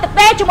บ่าวแต่เ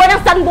ต้จมวยนา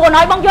งสันบัวน้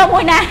อยบ้องโยม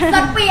วยนะ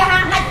สัตว์เปีย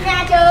ดัดงา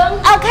เจิง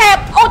โอเค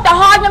อุต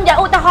หอยยำใหญ่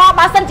อุตหอบ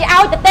าสันจะเอา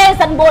แต่เต้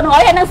สันบัวน้อ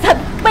ยให้นางสัต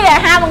ว์เปีย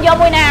บ้องโย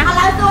มวยนะอะไ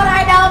รตัวไร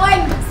เดอร์วิ่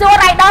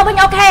ง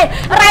โอเค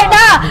ไรเด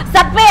อร์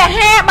สัตว์เปีย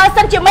บา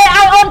สันจะไม่เอ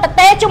าอมแต่เ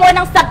ต้จมวยน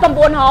างสัตว์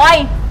บัวน้อย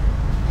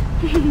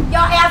ย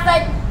อแอสิ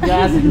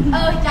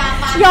จ่า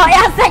มาย่อแอ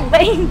สิไป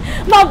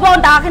มองบน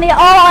ตาคันนี้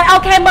โอ้ยโอ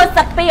เคมือ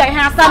สัตว์ปีห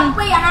าสัน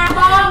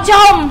ช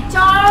ม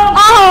โ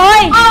อ้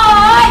ย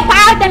ปล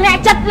าแต่เนี่ย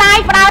จัดลาย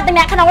ปลาแต่เ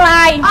นี่ยขนมล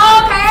าย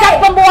สัตว์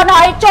บัวหน่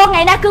อยโจงไง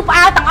นะคือปล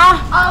าต่าง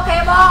โอเค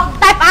บอง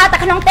แต่ปลาแต่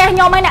ขนมเตะโ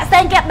ยมไม่เนี่ยเซ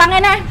นเก็บดังไง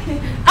นะ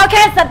โ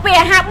ok giật về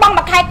hạ băng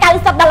mà khai cay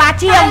sập đà la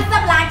chiêng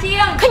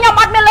khi nhau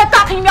bắt miên lên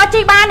tọt khi nhau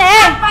chi ba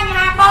nè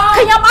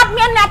khi nhau bắt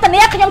miên nè tận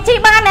nè khi nhau chi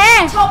ba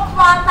nè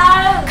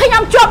khi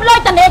nhau chụp lôi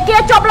tận nè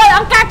kia chụp lôi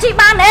ông ca chi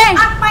ba nè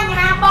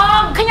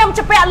khi nhau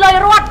chụp bẹ lôi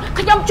ruột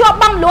khi nhau chụp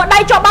băng lúa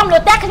đây chụp băng lúa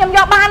tét khi nhau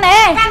do ba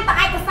nè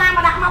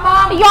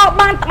do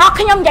ban tọt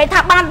khi nhau vậy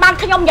thà ban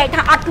khi nhau vậy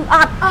thà ọt cứ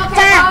ọt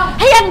cha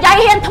hiền vậy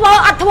hiền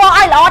thua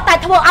ai lọ tại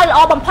thua ai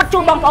lọ bằng phật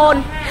chun bằng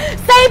ồn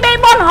CB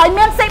bon hỏi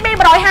miên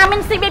CB rồi hà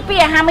miên CB pia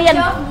hà miên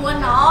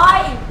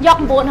dọc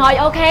buồn hỏi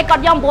ok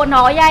còn dòng buồn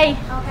hỏi vậy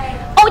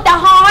ôi ta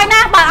hỏi nè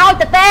bà ơi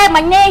ta tê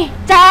mình đi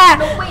cha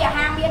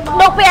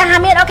đục về hà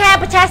miên ok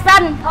bà cha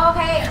sân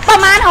bà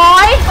man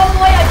hỏi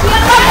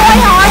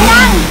hỏi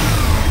năng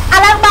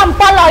anh bằng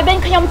con lời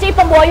bên khuyên chi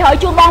bà mùi hỏi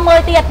chun bong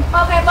mơ tiệt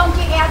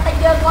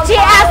chị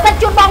a sân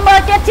chun bong mơ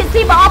tiệt chị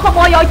si bà bà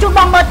mùi hỏi chun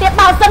bong mơ tiệt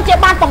bao sân chị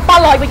ban bằng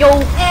con lời bà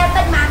dù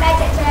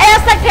em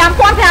sân phèm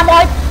con phèm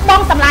mùi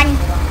bong sầm lành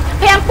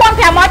phèm con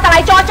phèm mùi ta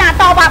lại cho cha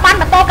to và ban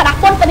mà to cả đặc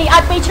quân tình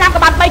ơi pi chăm các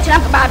bạn bay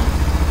chăm các bạn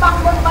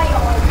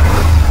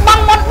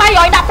bong môn bay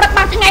rồi đặt rất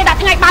ban tháng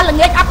ngày ba lần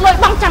nghịch áp lôi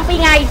bong trăm pi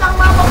ngày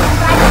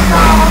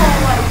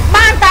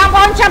ban tam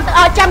con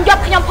trăm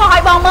dọc nhom phò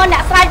hỏi bong mơ nè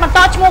sai bằng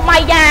to chmu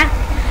mày già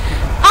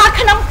ข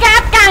นมแก๊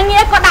สกางเงี้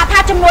ยก็ด่าท่า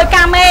จำนวนก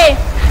าเม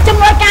จ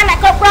ำนวนการเนี่ย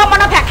กรอบรอบมัน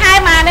เอาแผลคาย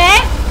มาเนี่ย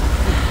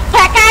แผล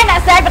คายเนี่ย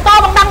เสยประตู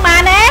บังดังมา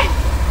เนี่ย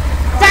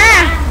จ้า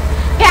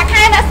แผลค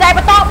ายเนี่ยเสยป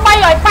ระตูไม่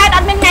หย่อยไปดั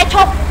นเป็นไงช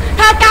ก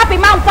ถ้ากาปี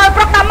มั่งเปิดป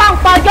ลักตามั่ง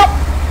เปิดยก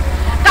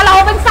กะเรา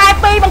เป็นสาย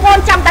ปีบางคน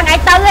จำแต่ไง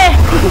เตอเลย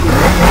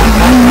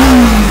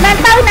นั่น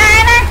เตอนาย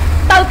นะ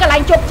เตอกระไร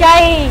จบใจ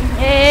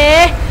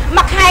ม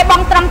าคายบั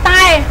งตรำตา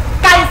ย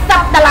ไก่สั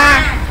บดารา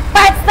ไป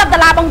สับดา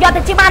ราบังยอดแ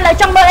ต่ที่บ้านเลย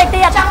จังเบอร์ไอเตี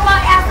ยจังเบอ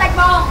ร์แอร์ไซ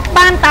บอง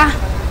บ้านตา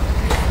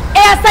แอ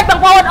ร์ไซบาง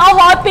คนโอ้โ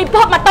หปีพ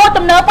บมาโตต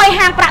ำเนื้อไป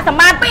ห่างประส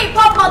มานปีพ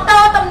บมาโต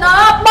ตำเนื้อ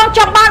บ้อง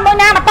จังบ้านบ้อง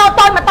นามาโต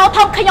ต้นมาโตท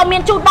องขยมเมีย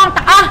นจูดบ้องต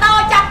าโต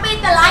จับปี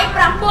แต่ไหลป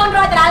รำบวนร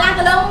อยแต่ละล่างแ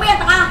ต่เลื่องเมียน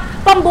ตา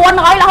ปมบวน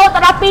น้อยละโหแต่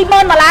ละปีเมิ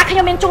นมาละขย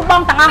มเมียนจูดบ้อ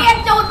งตาเมียน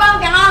จูดบ้อง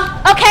ตา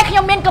โอเคขย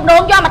มเมียนกำลั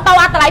งย่อมาโต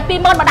แต่ไหลปี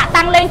เมินมาดัก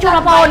ตังเลงจูดล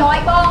ะพล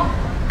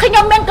ขย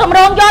มเมียนกำ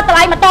ลังย่อแต่ไหล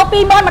มาโตปี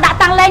เมินมาดัก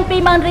ตังเลงปี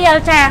เมินเรียล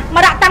จ้าม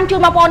าดักตังจูด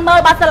มาพลเมิน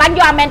บาสลัน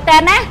ย่อแมนเต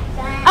นนะ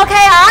โอเค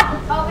ออด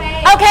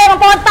โอเคมา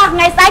พลตักไ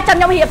งไซจัน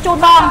ยมเหียบจูด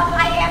บ้อง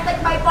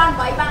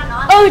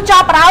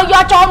cho bà ơi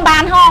do cho ông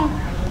bàn không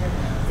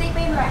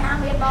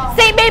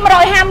CB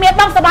rồi 5 miền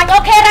bông sầm lạnh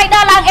ok đây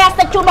đó là em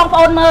sẽ chun bông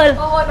phồn mờ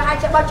ôi bà hai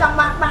chị bao trong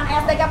bàn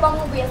em sẽ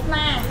bông Việt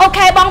Nam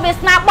ok bông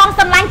Việt Nam bông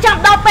sầm lạnh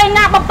trong đâu bên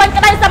na bông bên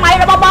cái đây sầm mày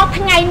rồi bông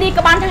tháng ngày đi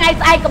các bạn tháng ngày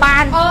sai các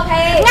bạn ok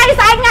ngày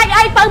sai ngày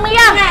ai từ mía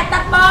ngày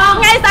tắt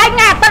bông ngày sai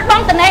ngày tắt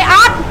bông từ này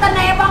ớt từ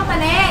này bông từ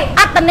này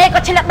ớt từ này có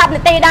chỉ là đập này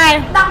tì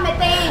đây đập này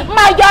tì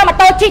mà do mà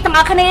tôi chi thằng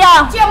ở kia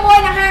chia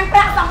môi nhà hàng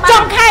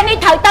trong khai ní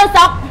thử tơ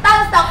sọc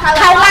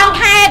thử lang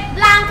khai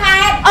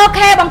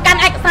ok bằng căn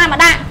ai sao mà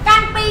đã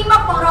căn pi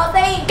mọc bằng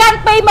roti căn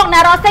pi mọc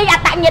này roti à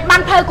tại nhiệt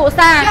ban phơi của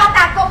sa do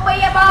tại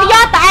copy bông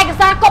do tại ai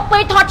sa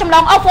copy thọt trong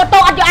lòng ô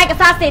photo anh do ai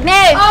sa xịn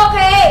nè ok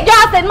do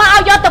xịn mà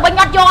ao do từ bên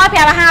ngọt do ai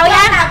phải là hào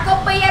nhá do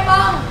copy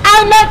bông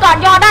ao nơi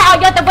còn do đây ao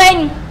do từ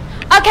bên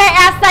ok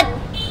à sạch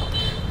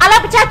à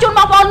lớp cha chun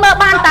bông bông mơ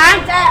ban ta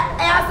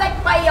à sạch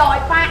bay rồi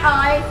pha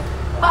rồi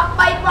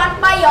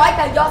bay rồi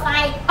từ do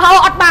sai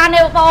ở bàn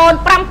này bông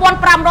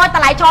pram rồi ta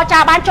lại cho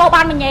cha ban cho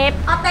ban mình nhẹp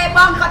ở tây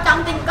bông có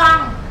trong tình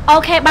con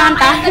ok ban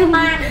ta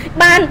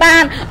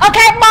ban ok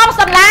bông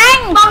sầm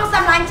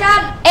lạnh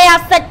chân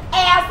air xịt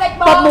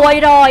bông mùi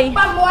rồi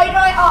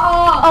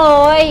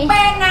ôi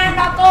bên nam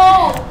đó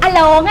cô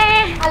alo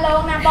nghe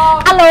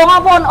alo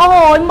bông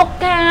ôi một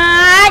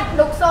cái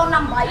đục xô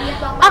 57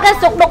 ok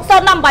sụp đục xô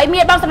 57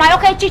 miệt bông sầm lạnh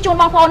ok chi chun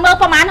bông phồn mơ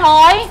ประมาณ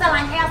hỏi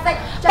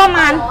ประม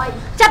าณ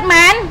จัด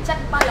มัน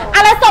อ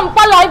ะไรส่งป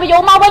ลอยไปอยู่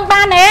มาบนบ้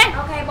านเนี่ย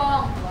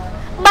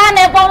บ้านเ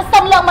นี่ยบองส่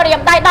งเรื่องมาเรีย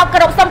บได้ดอกกระ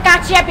ดกส่งกา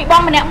เชียปีบอ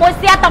งมาเนี่ยมวยเ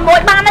สียแต่มว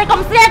ยบ้านในกร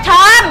มเสียช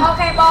อน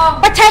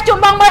ประชาชน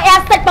บองเบอร์แอ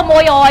ร์เสร็จประมว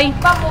ยโอย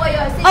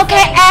โอเค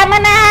แอร์มา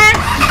นะ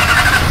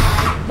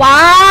ว้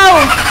าว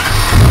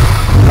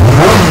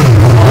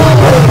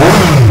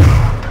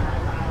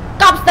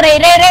กับสตรี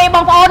เร่บ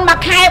องโอนมา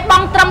แค่บอ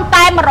งตรำต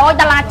ายมาร้อย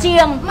ดาราเชี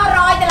ยง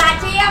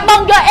บอ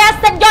งโยแอร์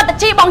เสร็จโยแต่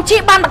ชีบองชี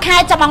บ้านมาแค่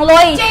จะบังล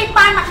อย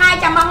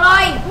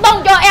บอง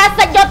โยแอร์เส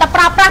ร็จโยแต่ป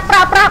ลา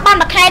บ้าน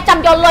มาแค่จ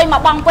ำโยลอยมา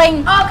บองปิง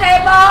โอเค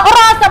บองร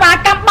อสวา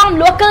กำบองห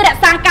ลวงคือเด็ก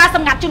สร้างการส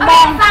งัดจุนบ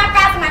อง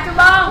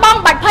บอง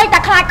บัดเพยแต่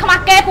คลายขมา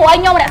เกะผัวไอ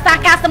โยเด็กสร้าง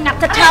การสงัด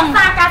จะช่าง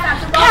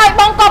ใช่บ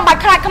องกองบัด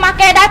คลายขมาเ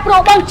กะได้โปร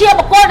บองเชีย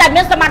บอกโก้ได้เมี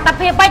ยนสมัครตะเ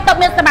พียไปตบ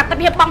เมียนสมัครตะเ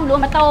พียบองหลวง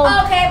มาโตโ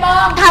อเคบอ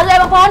งถ่ายเลย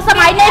บองส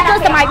มัยนี้คือ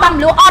สมัยบอง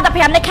หลวงออตะเ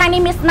พียในครั้ง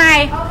นี้มิสไน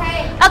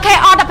โอเค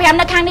ออตะเพียใ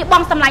นครั้งนี้บอ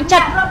งสำลังจั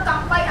ด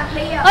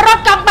รถ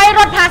กำไปร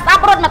ถพาสอัพ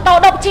รถมาโต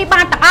ดบชีบา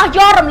นตะเอา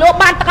ย่อรำลูก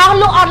บานตะเอา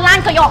ลูกออนไล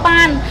น์ก็ย่อบา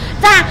น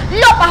จ้า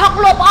ลูกปะฮอก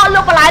ลูกอ้อลู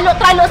กปลายลูก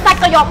ไตรลูกไซ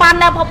ก็ย่อบาน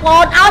แนวพอพ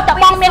นเอาแต่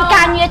บองเมียนก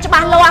ารเงียจะบ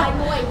านลัว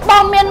บอ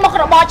งเมียนมก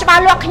ระบอกจะบาน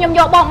ลัวขยมโย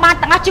บองบาน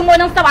ตะเอาจิมวย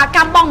นังสวากร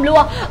รมบองลัว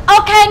โอ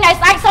เคไง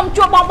ไซส่ง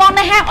จัวบองใน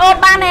ห้างโอน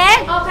บานเน่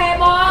โอเค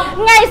บอง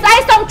ไงไซ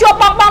ส่งจัว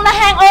บองใน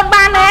ห้างโอนบ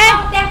านเน่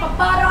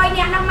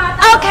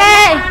โอเค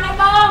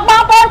บอ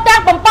ง ปนแต่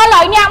ผมปนเล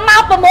ยเนี่ยมา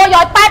ประโมย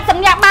อยแปดสัญ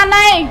ญาบ้าน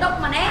นี่ ตก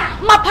มาแน่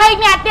มาเพย์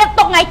เนี่ยเตี้ย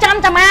ตกไงจัน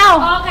จะมา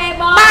โอเค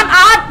บอง บ้านอ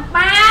อด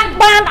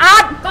บ้านออ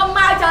ด ก็ม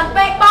าจนเ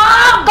ป็กบอ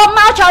ง ก็ม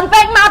าเฉินเ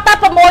ป็กมาแต่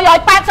ประโมยอย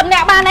แปดสัญญ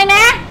าบ้านนี่น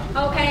ะ โ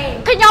อเค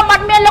คือยอมบั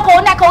ดเมียนลูกโข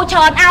เนี่ยโขเ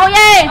ฉินเอาเ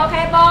ย่ โอเค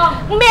บอง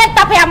เมียนต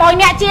ะแผ่มอย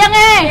เนี่ยเจียงเ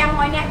อ้ ยัง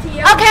มอยเนี่ยเชี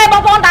ยว โอเคบอ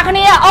งปนตาคน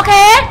นี้โอเค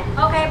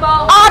โอเคบอง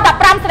อ๋อดับ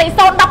ปรำสไลโซ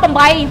นดับปมใ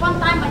บ คน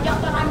ตายมาเยอะ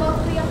ตอนไหนโม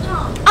เรียงช่อ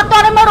ง เอาตัว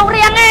นั้นมาโรงเ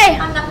รียนไง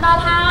อันดับดาว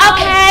เท้า โอ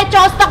เคโจ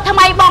สตอกทำไ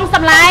มบองส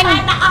ำลัง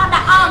ดาออนด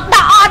า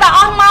ออน ดอ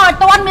มา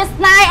ตัวมิส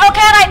ไนโอเค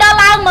ไรเดอร์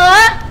ล่างเหมือ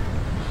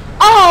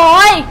โอ้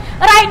ย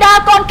ไรเดอ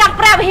ร์กนกัดแ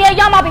ปรเฮีย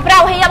ย่อมาปีแปร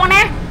เฮียบ้างน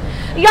ะ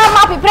ย่อม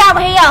าปีแปร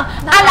เฮีย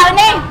อะไร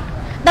นี่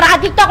ดารา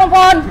ทิกตอกของค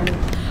น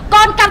ก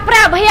นกัดแปร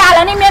เฮียอะไร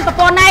นี่เมียนประ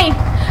ปนใน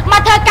มา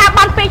เธอกา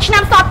บันปีชน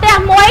ำสอดเตะ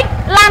มวย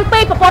ลานปี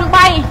ประปนใบ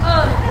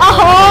โอ้โ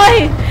ห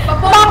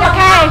บ้องโอเ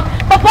ค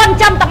ประปน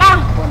จำต่าง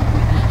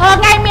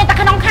ไงเมียนตะ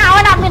ขนมข้าว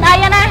นะเมียนไ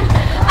อ้นะ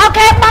โอเค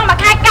บ้องมา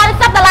ขายการ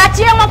ซับตลาดเ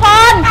ชียงมาพ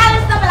น อัน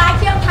สมัย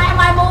เชียงไทยใ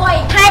บมวย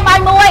ไทยใบ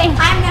มวย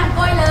ไทยเนี่ยก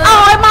ล้วยเลย โอ้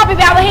ยมาปีแ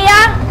ปรเฮีย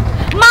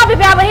มาปี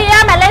แปรเฮีย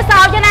แม่เล่สา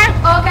วใช่ไหม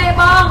โอเค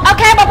บอง โอ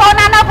เคบอล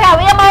นั้นเอาแผ่ว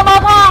เอียมอ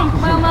พอง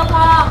เมื่อพ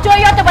อ ช่วย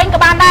ยอดจะเป็นกับ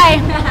บ้านได้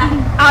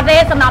เอาเด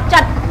สำนับจั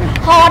ด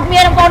หอดเมี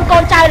ยนโก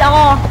นใจหรอ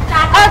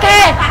โอเค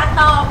ตา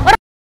ตอบ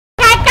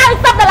ใครกัน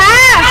สับตะละ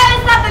ไอ้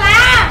สัตว์ละ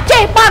เจ๊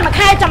ป้อนมาใ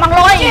ครจะมัง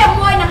ลอย เชี่ยว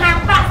มวยนะฮาง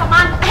ประส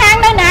มัน แห้ง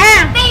ได้นะ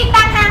ตี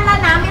ตั้งหางแล้ว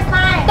น้ำไม่ใ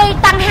ส่ ตี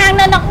ตังแห้งใ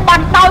นนักบอ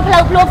ลเตาเพลิ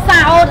งลูกส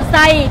าวใ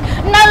ส่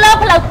ในเลิก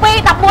เพลิงปี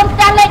ตับบนแ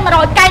กเล่นมาร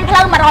อยไก่เพลิ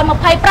งมารอยมา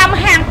ไพ่ปร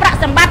ำห่างประ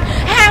สมบัติ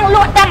ห่างล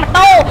วดดังมาโต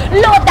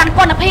ลวดดังก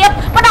นเพียบ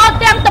มาดอยเ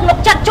ตียงตำลุก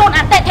จัดโจน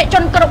อัดเตะจ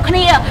นกระดูกเ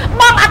นีย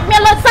บ้องอัดเมีย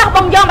เลิศซักบ้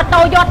องยอมาโต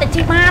ยอดแต่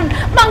ชีมัน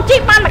บ้องชี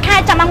มันมาใคร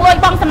จะมังลอย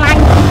บ้องสมัย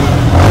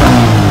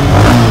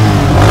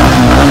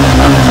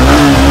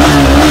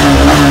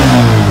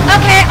โอ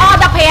เคออ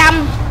ดับเพียม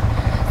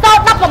โต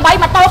ดับลงไป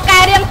มาโตแก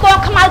เรียงตัว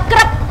ขมาก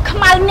รับข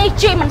มานี่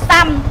จีมัน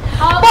ซ้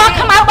ำพวกข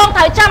มาบองเถ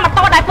ยจ้ามาโต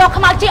ได้พวกข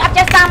มาจีอัจเจ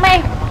ซ้ำเอง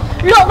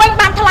ลูกเว้ง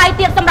บานทลายเ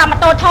ตียนสำหรับมา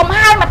โตทอมใ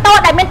ห้มาโต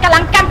ได้เป็นกำลั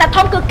งกันแต่ท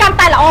อมคือกัน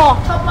ตายละอ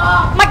ชมบอ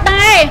ง มัดไ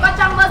ด้ ก็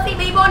จังเบอร์ซี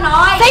บีโบหน่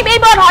อย ซีบี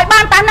บนหอยบ้า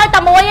นตาเนยต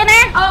ะมวยน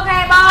ะ โอเค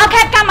บอง โอเค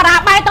กำรา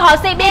ใบต่อ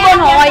ซีบีบน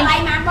หอย ไร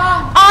มาบอง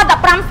ออดับ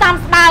ปรำซ้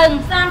ำสตัง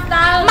สามส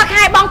าว มาข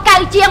ายบองไก่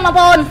เจียงมา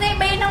บน ซี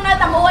บีน้องเนย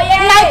ตะมวยเอง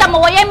ในตะม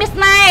วยมิส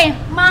ไน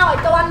มาหอย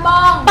ตะวันบอ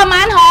ง ประม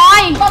าณหอ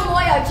ย ก็มว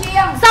ยหอยเชีย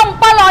ง ส่ง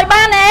ปลอยบ้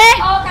านเอ๋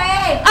โอเค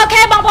โอเค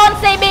บางพน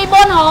ซีบีบ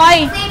นหอย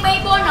ซีบี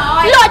โบหน่อ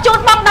ย ลวดจุด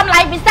บองดำไหล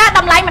พิซซ่าด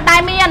ำไหลมันได้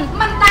เมียน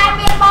มันตายเ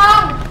มียนบอง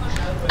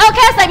โอเค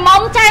ใส่ม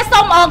งใช้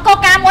ส้มโก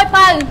กามวยเ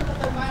ปิง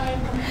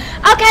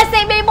โอเคซี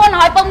บีบนห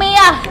อยเปิงเมี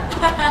ย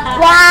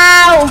ว้า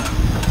ว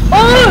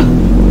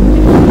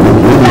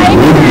ใหญ่ไ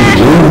หมนะ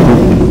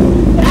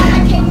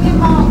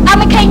เอาไ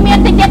ม่เคยเมียน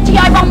ติดเย็ดเชี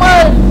ยร์บองมือ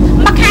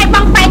มาขายบ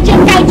องไปเชียง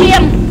ไก่เชีย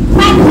ง แ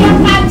ปดเชียง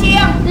แปดเชีย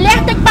ง เลี้ยง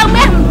ติดเปิงเ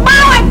มียนเมา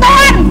ไอ้ต้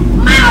น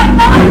มาหอย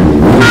ต้น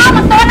เมา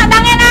มันต้นอะดั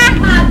งไงนะ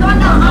มาต้น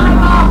เอาหอย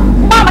บอง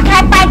บ้องมาขา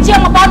ยไปเชียง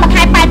มาบอลมาข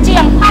ายไปเชีย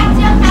ง แปดเ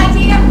ชียงแปดเ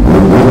ชียง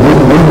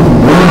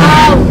ว้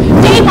าว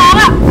จีมอง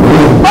อ่ะ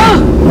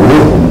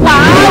ว้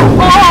าว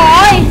โอ้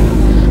ย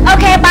โอ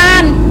เคบา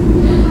น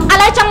อะ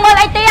ไรจังมือไ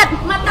อเตียด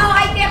มาเตาไ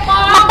อเตียบอ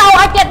ง มาเตาไ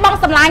อเตียดบ้อง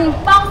สำลัง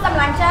บองสำ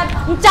ลังเชิญ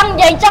จังใ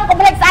หญ่จังผม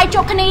เล็กใส่จุ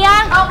กคณีอะ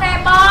โอเค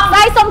บอง ใ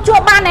ส่ส้มจุ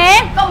กบ้านเอ๋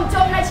กลม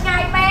จุ่มในชา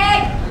ยเป็ด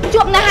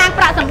จุกในห้างป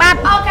ระสัมบัติ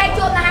โอเค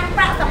จุ่มในหางป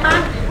ระสมัน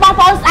บ้องพ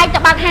อใส่จะ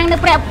บางห้างใน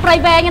เปรียบไพร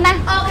เวงนะ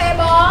โอเค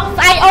บอง ใ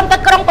ส่ออนตะ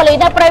กรงปลี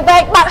ในไพรเว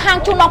งบางห้าง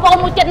ชุนน้องพอ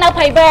มูเจ็ดในไพ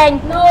รเวง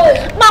นู่น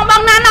บ้อ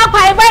งนั้นเอาไพ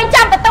รเวงจ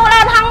ำประตูแล้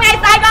วทำไง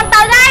ใส่ก่อนเต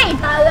ยได้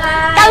เตย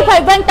เตยไพร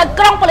เวงตะ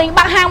กรงปลีบ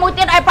างห้างมูเ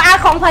จ็ดไอปลา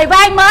ของไพรเว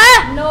งมา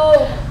นู่น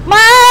ม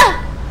า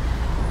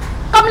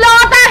กำโล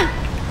ดอ่ะ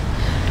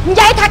ให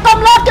ญ่ถ้าก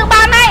ำโลดคือบ้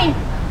านไหน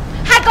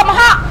ให้กำเห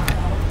าะ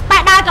แต่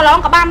ได้ก็ร้อง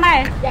กับบ้านไหน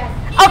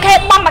โอเค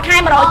บ้องมาใคร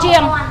มารอเชีย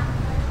ง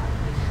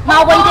มา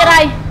วันที่ไร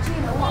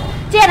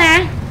เจี๊ยนะ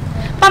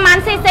ประมาณ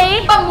ซีซี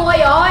ป้ามวย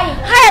อ้อย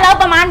ให้เรา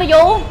ประมาณไปอ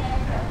ยู่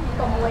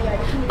ป้ามวยอ้อย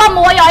ประม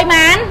วยย่อย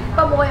มัน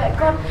ป้ามวยอ้อย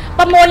ก้น ป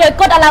ระมวยย่อย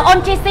กดอะไรออน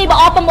จีซีบอก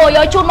อ๋อประมวย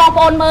ย่อยชูนมองโป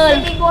นมือ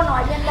ซีบีโบหน่อ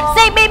ยเมียนบอง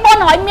ซีบีบน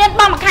หอยเมียน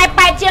บ้องมาใครไ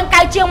ปเชียงไก่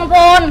เชียงมองโป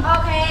น โอ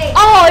เค โ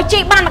อ้ยจี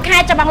บ้านมาใคร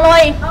จะบังเล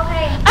ย โอเค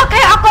โอเค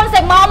เอาคนเส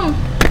กมอม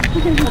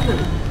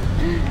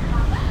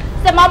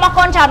เสกมอมเอาค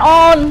นฉานโอ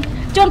น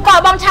จูนก่อย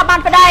บองชาบาน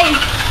ไปได้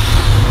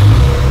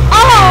โ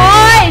อ้โห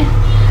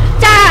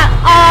จ้า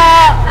อ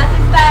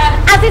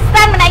าซิสแต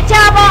น assistant มาไหนเจ้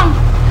าบอง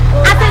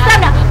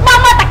assistant เนี่ยบอง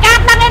มาตะการ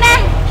ดังเลยนะ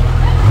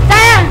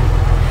จ้า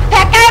แผล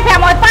ใกล้แผล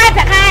มวยป้ายแผ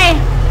ลใคร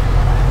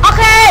โอเ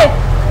ค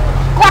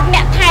กวดเ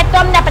นี่ยถ่าย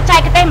ต้นเนี่ยปัจจัย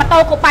กระเตมาโต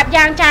กุบปับย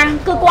างจาง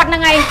คือกวดยั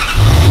งไง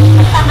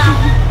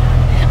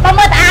ประเ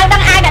มินอายดั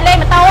งอายเนี่ยเลย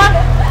มาโต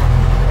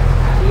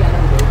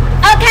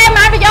โอเคม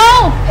าไปอยู่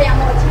ขยำ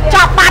หมดเชีย จ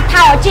อบปาดเถ่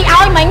าจีเอา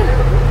ไอ้หมิง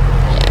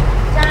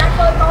จ้าเค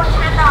ยโดนช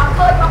าดอกเค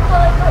ยมอง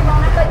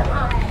นะเคยต้องเอ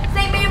า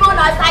ซีบีโบห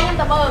น่อยใส่ยัง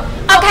ตะเบอร์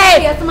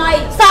เสียสมัย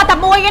ซอตะ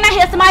มวยนะเ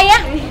ฮียสมัยอ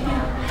ะ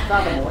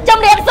จำ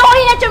เรียบซวย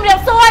นะจำเรียบ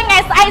ซวยไง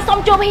ไอ้สม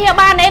จูเฮีย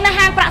บ้านใน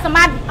ห้างประส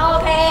มัติ โอ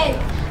เค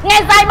ไง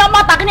ใส่ม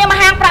าตักเนี่ยมา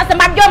ห้างประส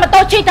มัติย้อนมาโต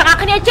ชี ទាំងអស់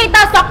គ្នាជី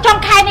ទៅស្រុកចុង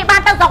ខែនេះបា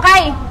នទៅស្រុកអី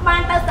បា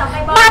នទៅស្រុកអី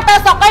បងបានទៅ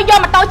ស្រុកអីយក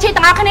ម៉ូតូជី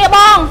ទាំងអស់គ្នាប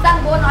ងសិន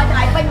900ថ្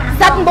លៃពេញមក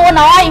សិន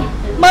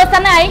900មើលសិ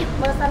នអី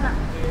មើលសិន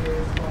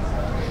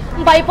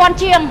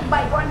3000ជាង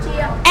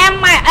អែម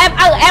ម៉ែអែម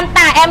អែម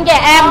តាអែមយា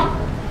យអែម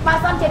បើ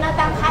សិនជានៅ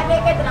តាមខេត្ត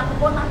គេទៅដល់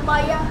9ដល់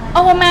3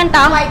អូមែន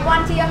តើ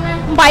3000ជាងណា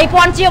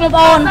3000ជាងបង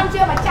ប្អូនសិន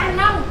ជាម្ចាស់ហ្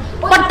នឹង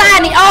ប៉ុន្តែ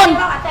នេះអូន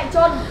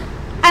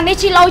អានេះ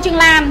ជីឡូជាង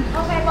ឡាន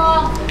អូខេបង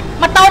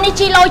ម៉ូតូនេះ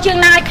ជីឡូជាង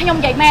ឡានខ្ញុំ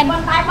និយាយមែនប៉ុ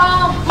ន្តែប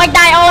ងមិន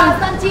ដែរអូន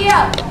សិនជា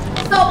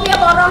សូភី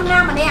បរោះណា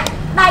ម្នាក់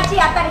ដៃជា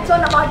អតិថិជន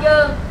របស់យើ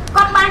ង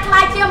គាត់បានខ្លា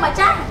យជាម្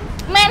ចាស់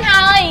មែន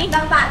ហើយ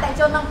ដឹងតាអតិថិ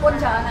ជននឹងពុន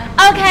ច្រើនណា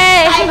អូខេ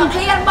តែមក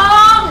ហ៊ានប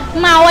ង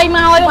មកអីប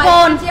ងប្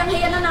អូនជាង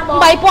ហ៊ានណាបង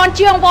3000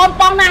ជាងបង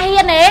ប្អូនណា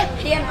ហ៊ានទេ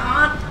ហ៊ានអ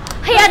ត់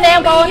ហ៊ានទេប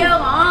ងប្អូន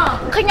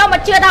ខ្ញុំម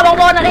កជឿថាបង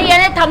ប្អូនហ៊ាន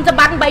ទេធំសម្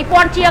បត្តិ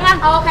3000ជាងណា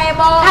អូខេ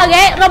បងហើយ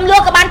គេរំលួ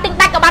ក៏បានទិញ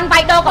ដាច់ក៏បានវា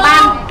យដោក៏បា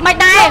នមិន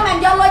ដែរមិន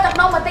យកលុយទឹក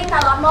ដុំមកទិញតែ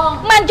អត់ហ្មង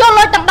មិនយក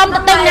លុយទឹកដុំទៅ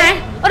ទិញណា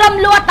រំ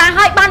លួតា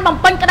ឲ្យបានបំ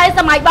ពេញក្តីស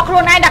ម័យរបស់ខ្លួ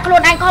នឯងដែលខ្លួ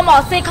នឯងខំអ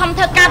ត់ស៊ីខំ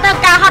ធ្វើ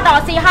ការហត់ដ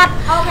ល់ស៊ីហត់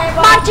អូខេប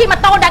ងបានជិះម៉ូ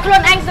តូដែលខ្លួ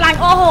នឯងស្រឡាញ់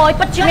អូហូយ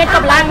ពិតជាមានក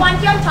ម្លាំង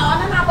1000ជាងច្រើន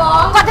ណាប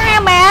ងគាត់ថា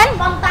មែន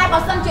ប៉ុន្តែបើ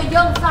សិនជា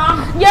យើង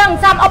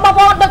សំអបបង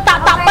ប្អូនដូចតា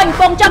ក់ពេញកំ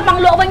ពង់ចិត្តបង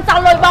លក់វិញស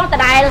ល់លុយបងដ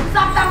ដែល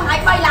សំតែមួយ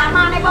ថ្ងៃ3ឡានម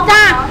កនេះបង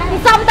ចា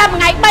សំតែមួ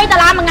យថ្ងៃ3ដុ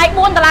ល្លារមួយថ្ងៃ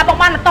4ដុល្លារបង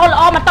បានម៉ូតូល្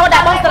អម៉ូតូដែ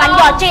លបងស្រឡាញ់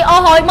យកជិះអូ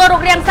ហូយមើលរូ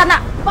បរាងសិនណា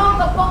បង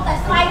កំពុងតែ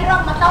ស្វែងរ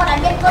កម៉ូតូដែល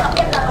មានគុណ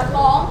ភាពល្អប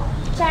ង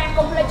ចា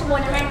កុំភ្លេចជាមួយ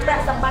នឹងហាងប្រា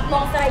ក់សម្បត្តិប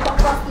ងស្រីបង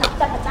ប្រុសស្នាប់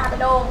ចិត្តម្ចាស់ប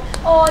ដូង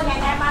អូយថ្ងៃ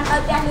ណាបានទៅ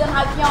ផ្ទះលឿន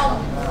ឲ្យខ្ញុំ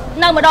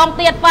នៅម្ដង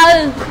ទៀតបើ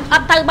អ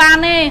ត់ទៅបាន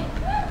ទេ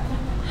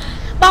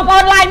បងប្អូ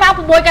នឡាយមក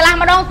6កន្លះ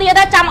ម្ដងទៀត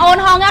ចាំអូន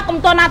ហងកុំ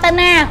តណាទៅ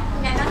ណា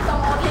ថ្ងៃហ្នឹងសុំ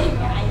អូនទី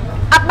ថ្ងៃ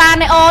អត់បាន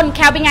ទេអូន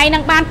ក្រៅពីថ្ងៃហ្នឹ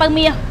ងបានបើ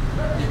មាស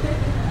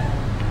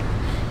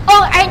អូ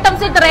ឯងតំ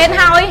ស៊ីតរ៉េន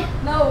ហើយ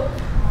នៅ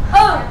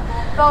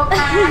កូន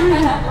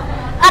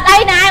អត់អី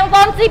ណាបងប្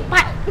អូនស៊ី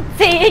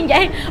និយា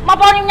យបង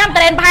ប្អូនខ្ញុំញ៉ាំត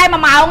រ៉េនប្រហែល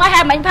1ម៉ោង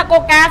ហើយមិញផាកូ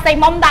កាសៃ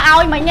មុំដាក់ឲ្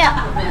យមិញ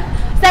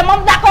សៃមុំ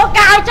ដាក់កូ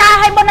កាឲ្យចា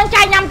ឲ្យមុននឹង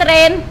ចាយញ៉ាំត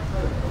រ៉េន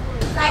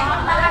សៃ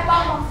មុំដាក់ឲ្យប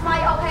ងស្មៃ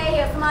អូខេ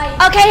ហៀ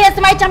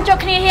ស្មៃចាំជួប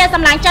គ្នាហៀស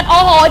ម្លាញ់ចិត្តអូ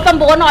ហូយ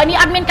900នេះ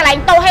អត់មានកន្លែង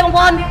តោឲ្យបង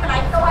ប្អូនមានកន្លែ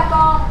ងតោឲ្យប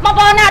ង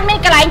ប្អូនណាអត់មាន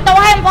កន្លែងតោ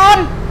ឲ្យបងប្អូន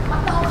ម៉ូ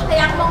តូឃ្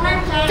លាំងបងណា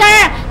ចា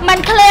មិន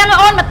ឃ្លាំង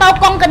អូនម៉ូតូ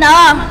កុងកណើ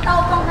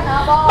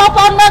បង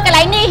ប្អូនមើលកន្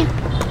លែងនេះ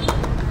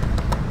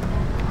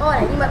អូយ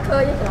នេះមកឃើ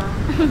ញទេ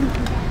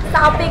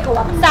សៅ2គ្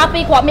រា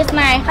ប់មានស្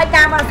នេហ៍ហើយ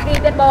ការវ៉ាស្គី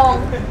ទៀតបង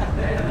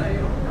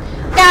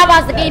ការវ៉ា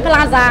ស្គីផ្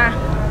លាហ្សា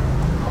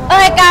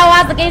អើយការវ៉ា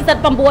ស្គីសិត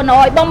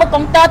900បងមកកុ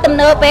ងទ័រទំ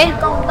នើបទេ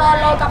កុងទ័រ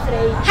លយកប់សេ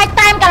រីហើយ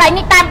តាមកន្លែង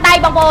នេះតាមដៃ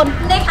បងប្អូន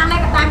នេះខាងនេះ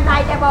ក៏តាមដៃ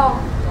ដែរបង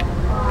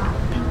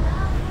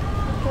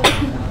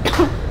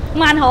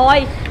បានហើយ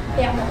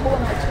ទាំង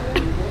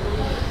1000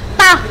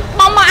តា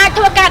បងមកអាច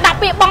ធ្វើការដាក់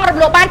ពាក្យបងរំ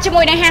លោះបានជា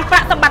មួយនឹងហាងប្រា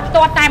ក់សម្បត្តិផ្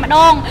ទាល់តែម្ដ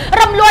ង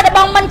រំលោះដែល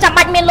បងមិនចាំ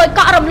បាច់មានលុយក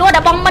ក់រំលោះដែ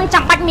លបងមិន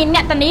ចាំបាច់មានអ្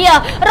នកធានា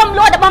រំ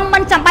លោះដែលបងមិ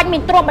នចាំបាច់មា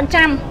នទ្រព្យបញ្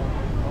ចាំ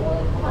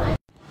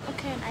អូ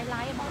ខេអាយ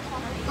ឡាយបង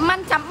មិន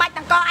ចាំបាច់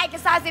ទាំងកឯក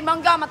សារស៊ីម៉ង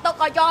យកម៉ូតូ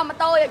ក៏យកម៉ូ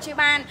តូយកជិះ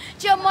បាន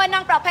ជាមួយនឹ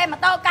ងប្រភេទម៉ូ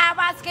តូកា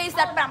វ៉ាស្គី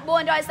សិត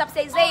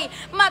910cc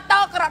ម៉ូតូ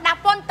ក្រដាស់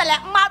ពន្ធតម្លា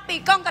ក់មកពី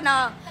កុងកណើ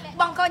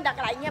បងឃើញតែក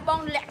ន្លែងនេះបង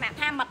លក្ខណៈ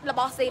ថាម៉ាត់រប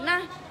ស់ស៊ីនណា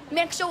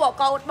មាន QR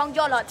code បងយ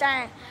ល់អត់ចា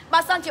បើ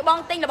សិនជាបង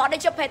ទិញរបស់ដូ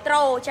ចជា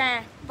Petro ចា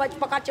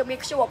ប្រកាសជាមាន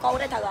QR code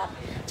ទេត្រូវអត់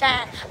ចា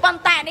ប៉ុ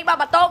ន្តែនេះបើ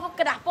ម៉ូតូ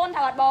ក្រដាស់ពន្ធត្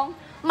រូវអត់បង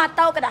ម៉ូ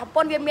តូក្រដាស់ព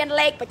ន្ធវាមាន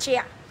លេខបញ្ជា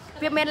ក់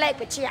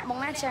បង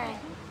ណាចា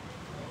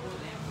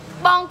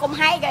បងកុំ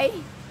ហែកអី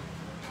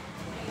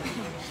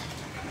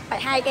បែ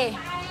រហែកគេ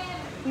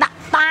ដាក់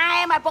តែ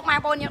មកពុកម៉ែ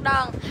បងយើងដឹ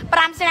ង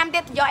5ឆ្នាំ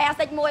ទៀតយក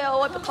R6 មួយ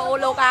អូយបខោ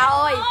លោក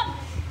អើយ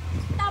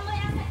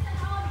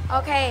អូ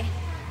ខេ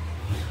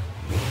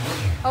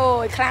អូ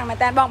យខ្លាំងមែន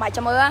តើបងបាយ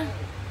ចាំមើល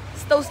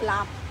ស្ទុះស្លា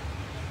ប់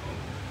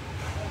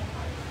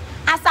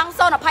អាសង្ស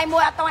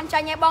021អត់តាន់ចា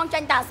ញ់ឯងបងចា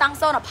ញ់តែអាសង្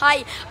ស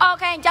020អូ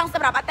ខេអញ្ចឹងស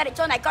ម្រាប់អតិថិជ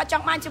នដែលគាត់ច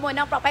ង់បានជាមួយ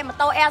នឹងប្រភេទម៉ូ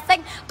តូ R6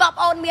 ក៏បង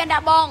អូនមានដែ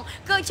របង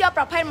គឺជា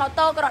ប្រភេទម៉ូ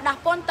តូក្រដាស់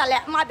ពន្ធតម្លា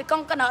ក់មកពីកុ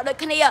ងកណើដូច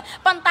គ្នា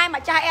ប៉ុន្តែ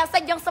ម្ចាស់ R6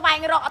 យើងស្វែង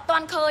រកអត់តា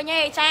ន់ឃើញទេ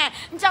ចា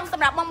អញ្ចឹងស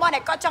ម្រាប់បងប្អូន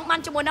ដែលគាត់ចង់បាន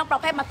ជាមួយនឹងប្រ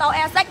ភេទម៉ូតូ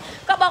R6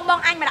 ក៏បង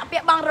អាចមកដាក់ពា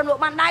ក្យបងរំលោះ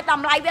បានដែរត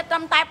ម្លៃវាត្រឹ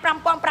មតែ$5500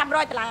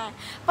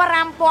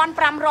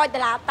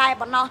តែ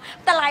ប៉ុណ្ណោះ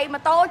តម្លៃ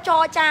ម៉ូតូច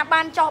រចា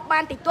បានចុះបា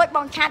នតិចតួចប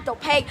ងឆាតទៅ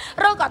ពេក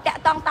ឬក៏តាក់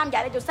តងតាមរ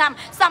យៈទូរស័ព្ទ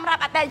សម្រា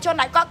ប់អតិថិជន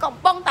ដែលគាត់កំ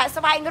ពុងតែ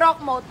ស្វែងរក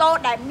ម៉ូតូ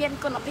ដែលមាន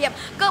គុណភាព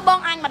គឺបង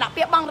អាចមកដាក់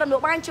ពាក្យបងរំលោះ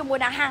បានជាមួយ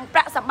នឹងហាងប្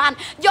រាក់សម្បត្តិ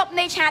យប់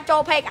នេះឆាតចូ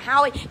លពេកឲ្យហើ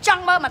យច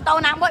ង់មើលម៉ូតូ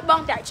ណាមួយប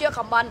ងតាក់ជាខ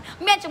មមិន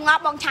មានចម្ង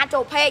ល់បងឆាតចូ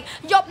លពេក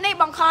យប់នេះ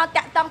បងខល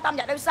តាក់តងតាមរ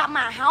យៈទូរស័ព្ទម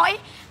ក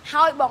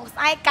ហើយបងស្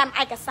អែកកាន់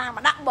ឯកសារម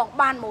កដាក់បង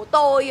បានម៉ូ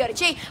តូយរ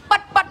ជីប៉ិ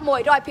ត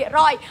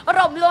100%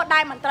 រំលោះដែ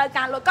រមិនត្រូវ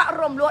ការលុយកក់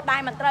រំលោះដែ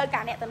រមិនត្រូវកា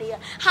រអ្នកធានា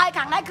ហើយ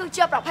ខាងនេះគឺ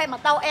ជាប្រភេទម៉ូ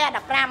តូ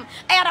R15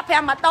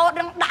 ម៉ូតូ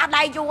នឹងដាក់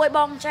ដៃយូរឲ្យប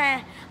ងចា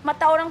ម៉ូ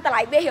តូនឹងតម្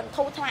លៃវារៀង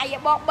ធូរថ្លៃឯ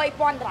ងបង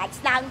$3000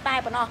ស្ដើងតែ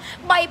ប៉ុណ្ណោះ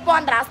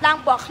$3000ស្ដើង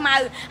ពណ៌ខ្មៅ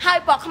ហើយ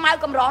ពណ៌ខ្មៅ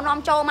កម្រនាំ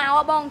ចូលមក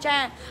បងចា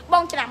ប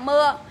ងច្រាំ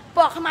មើល ព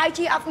ណ៌ខ្មៅ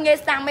ជាអត់ងាយ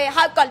ស្ដាំមេ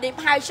ហើយក៏លីប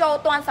ហើយ show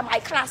តាន់សម័យ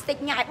classic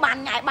ញ៉ាយបា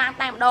ន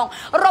តែម្ដង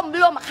រំ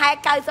លួមមួយខែ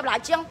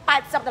$90ជាង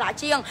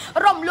$80ជាង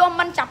រំលួម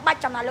មិនចាំបាច់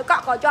ចំណាយលុយក៏យ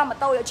កម៉ូ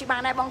តូយកជិះបា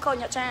នដែរបងឃើញ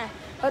អត់ចា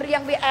រៀ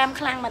ងវាអែម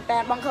ខ្លាំងមែនតើ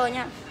បងឃើញ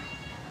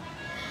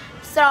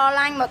ស្រ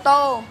ឡាញ់ម៉ូតូ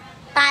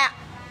តែ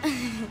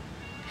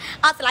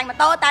អត់ស្រឡាញ់ម៉ូ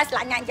តូតែស្រ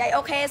ឡាញ់ញ៉ាំនិយាយ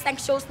អូខេ thank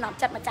you ស្នប់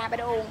ចិត្តម្ចាស់បេះ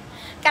ដូង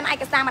កាន់ឯ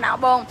កសារម្ដង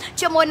បង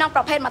ជាមួយនឹងប្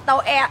រភេទម៉ូតូ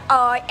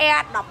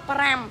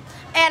Air15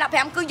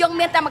 គឺយើង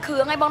មានតែមួយគ្រឿ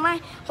ងឯងបងណា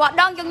ព្រោះ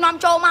ដងយើងនាំ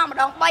ចូលមកម្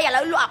ដង3ឥ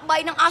ឡូវលក់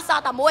3នឹងអស់ស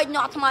ល់តែមួយ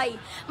ញាត់ថ្មី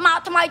មក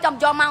ថ្មីចាំ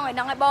យកមកឯហ្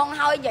នឹងឯងបង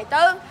ហើយនិយាយ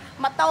ទៅ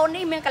ម៉ូតូ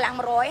នេះមានកម្លាំង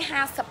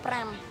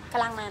155ក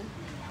ម្លាំងម៉ាន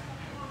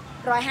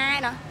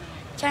150ណា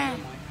ចា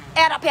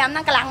Air15 ហ្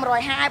នឹងកម្លាំង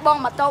150បង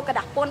ម៉ូតូក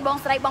ដាស់ពុនបង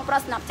ស្រីបងប្រុ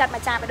សស្នាប់ចិត្ត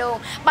ម្ចាស់បេះដូង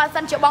បើ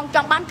សិនជាបងច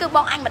ង់បានគឺប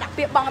ងអញមកដាក់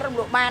ពាក្យបងរំ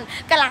លោភបាន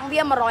កម្លាំងវា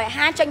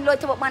150ចេញលុយ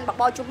ធ្វើបានប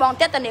បោជូនបង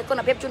ទៀតតានេះគុ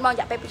ណភាពជូនបងរ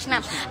យៈពេល2ឆ្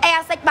នាំ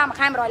Air6 បានមួយ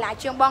ខែ100ឡា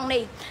ជាងបង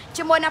នេះ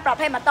ជាមួយនឹងប្រ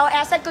ភេទម៉ូតូ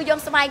Air6 គឺយើង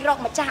ស្វែងរក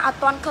ម្ចាស់អត់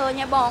ទាន់ឃើ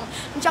ញទេបង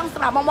អញ្ចឹងស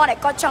ម្រាប់បងដែល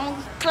គាត់ចង់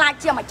ខ្លាច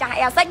ជាម្ចាស់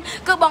Air6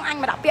 គឺបងអញ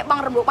មកដាក់ពាក្យបង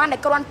រំលោភបានតែ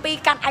គ្រាន់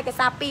2កាន់ឯក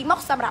សារ2មុខ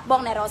សម្រាប់ប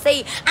ងណែរ៉ូស៊ី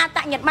អត្ត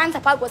ញ្ញាតបានស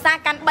ភៅគូសា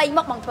កាន់3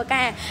មុខបងធ្វើ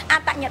ការអ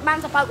ត្តញ្ញាតបាន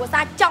សភៅគូសា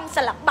ចង់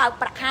ស្លឹកបើក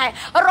ប្រាក់ខែ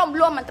រំ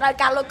លួមមិនត្រូវ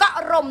ការលុយក៏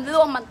រំ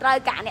លួមមិនត្រូវ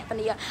ការអ្នកធា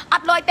នាអ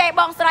ត់លុយទេ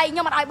បងស្រីខ្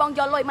ញុំមិនឲ្យបងយ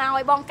កលុយមក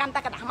ឲ្យបងកាន់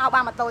តែកណ្ដាស់មកបា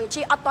នម៉ូតូ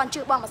ជិះអត់ទាន់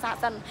ជឿបងមកសាក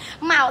សិន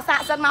មកសាក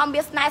សិនមក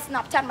មានស្នេហ៍ស្ន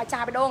ប់ចិត្តម្ចា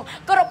ស់បេះដូង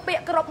គ្រប់ពា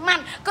ក្យគ្រប់ម៉ា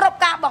ន់គ្រប់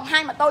ការបង្ហា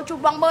ញម៉ូតូជូន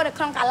បងមើលនៅ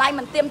ក្នុងកាឡៃ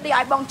មិនទៀមទី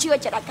ឲ្យបងជឿ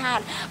ចិត្តដាច់ខាត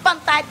ប៉ុ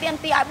ន្តែទៀម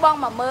ទីឲ្យបង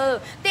មកមើល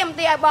ទៀម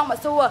ទីឲ្យបងមក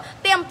សួរ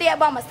ទៀមទីឲ្យ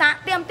បងមកសាក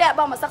ទៀមទីឲ្យ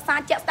បងមកសិក្សា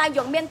ជាក់ស្ដែង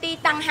យើងមានទី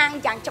តាំងហាង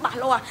យ៉ាងច្បាស់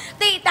លាស់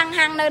ទីតាំង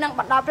ហាងនៅនឹង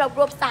បណ្ដោយផ្លូវព្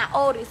រោះផ្សារ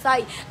អូរិស័យ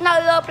នៅ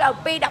លើផ្លូវ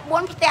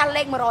214ផ្ទះ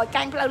លេខ100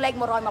កាញ់ផ្លូវលេខ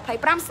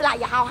125ស្លាក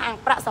យហោហាង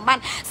ប្រាក់សម្បត្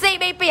តិ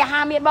CB250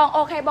 មានបង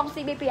អូខេបង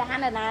CB250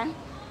 នៅណា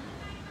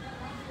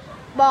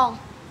បង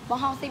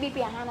ហង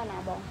CB250 នៅណា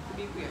បង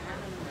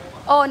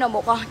អូនៅមុ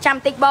ខចាំ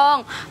តិចបង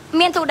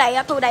មានទូដៃអ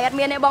ត់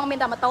មានទេបងមាន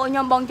តែម៉ូតូខ្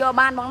ញុំបងយក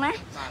បានបងណា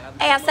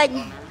Air6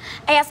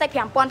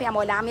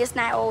 5500ឡាមានស្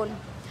នេហ៍អូន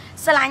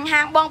ស្រឡាញ់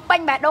ហាងបងពេញ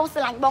បេះដូងស្រ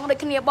ឡាញ់បងដូច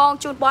គ្នាបង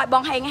ជូនបងឲ្យប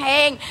ងហេ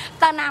ង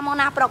តើណាមក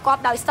ណាប្រកប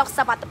ដោយសុខ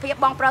សុវត្ថិភាព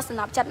បងប្រុសសំ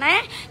ណប់ចិត្តណា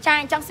ចា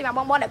អញ្ចឹងសម្រាប់ប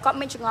ងដែលគាត់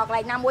មានចង្អល់កន្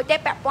លែងណាមួយទេ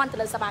ពាក់ព័ន្ធទៅ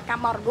លើសេវាក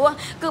ម្មមករលួស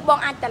គឺបង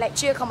អាចតលេខ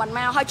ជាខមមិនម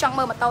កហើយចង់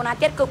មើលម៉ូតូណា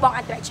ទៀតគឺបង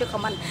អាចតលេខជាខម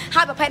មិន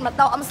ហើយប្រភេទម៉ូ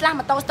តូអឹមស្លាស់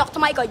ម៉ូតូស្តុក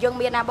ថ្មីក៏យើង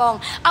មានណាបង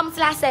អឹម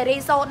ស្លាស់ស៊េរី018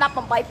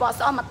ពណ៌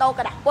ស្អុះម៉ូតូក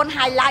ដាស់ពុន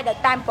highlight ដោយ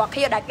តាមពណ៌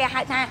ខៀវដែលគេ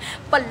ហៅថា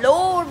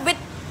blue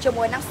with ជា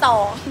មួយនឹងស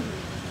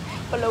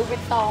blue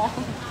with ស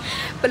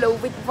blue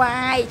with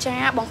white ចា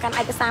បងកាន់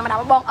ឯកសារមកដ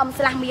ល់បងអឹម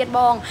ស្លាស់មានប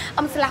ង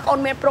អឹមស្លាស់អូន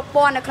មានគ្រប់ព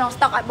ណ៌នៅក្នុង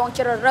ស្តុកឲ្យបង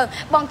ជ្រើសរើស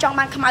បងចង់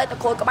បានខ្មៅត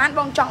កូលក៏បានប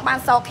ងចង់បាន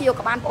សខៀវ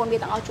ក៏បានបងមាន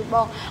ទាំងអស់ជូនប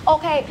ងអូ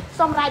ខេ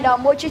សុំ rider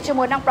មួយជិះជា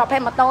មួយនឹងប្រភេទ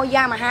ម៉ូតូ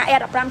Yamaha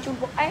Air15 ជូន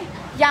ពុក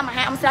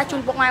Yamaha អឹមស្លាស់ជូ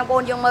នពុកមកប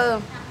ងយើងមើល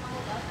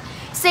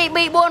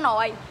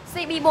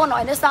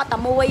CB400 នេះសតតែ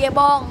មួយឯ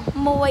ប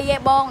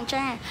ង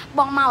ចាប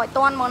ងមកឲ្យ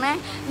តាន់មកណា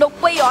ឌុក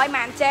200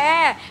ម៉ានចា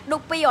ឌុ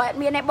ក200អត់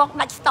មានទេបង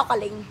ដាច់ស្តុកអា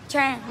លីង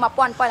ចា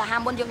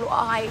1750មុនយើងលក់អ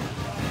ស់ហើយ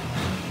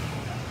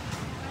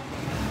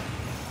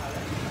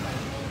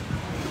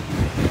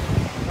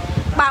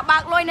បើ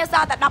កលុយនៅស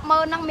ល់តែ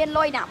100000ហ្នឹងមាន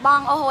លុយណាប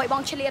ងអូយប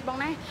ងឆ្លៀតបង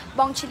ណា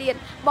បងឆ្លៀត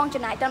បង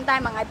ចំណាយត្រឹមតែ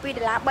មួយថ្ងៃ$2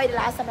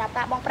 $3សម្រាប់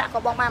តាបងប្រាក់ក៏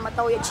បងបានម៉ូ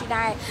តូយកជិះ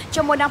ដែរ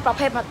ជាមួយនឹងប្រ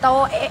ភេទម៉ូតូ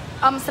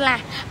អឹមស្លា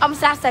ស់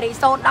ស៊េរី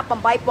018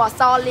ពណ៌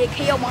សលា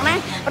ខៀវបងណា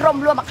រំ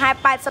លួមមួយខែ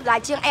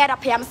$80ជាង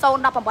Air15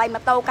 018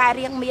ម៉ូតូកែ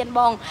រៀងមានប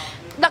ង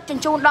ដឹកជ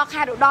ញ្ជូនដល់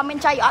ខេត្តឧត្តរមាន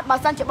ចៃអត់បើ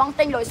សិនជាបង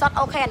ទិញលុយសុទ្ធ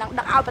អូខេអាហ្នឹង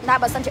ដឹកឲ្យប៉ុន្តែ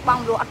បើសិនជាបង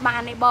រੂអត់បា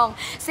នទេបង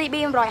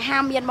CB150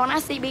 មានបងណា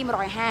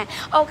CB150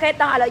 អូខេ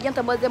តោះឥឡូវយើង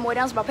ទៅមើលជាមួយ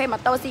នឹងប្រភេទម៉ូ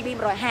តូ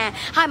CB150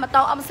 ហើយម៉ូ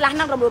តូអឹមស្លាស់ហ្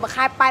នឹងរំលួមមួយ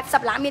ខែ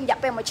$80មានរយៈ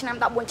ពេល1ឆ្នាំ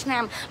14ឆ្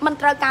នាំមិន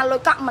ត្រូវការលុយ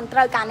កក់មិនត្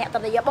រូវការអ្នកត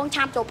នីបង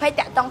ឆាតចូលពេក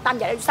តាក់តងតាមរ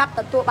យៈទូរស័ព្ទ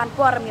ទទួលបាន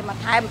ព័ត៌មានប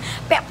ន្ថែម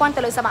ពាក់ព័ន្ធ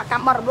ទៅលើសេវាក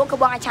ម្មបរិបូរគឺ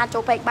បងអាចឆាតចូ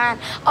លពេកបាន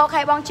អូ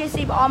ខេបងជិះ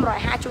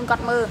CB150 ជូនគា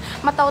ត់មើល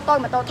ម៉ូតូតូច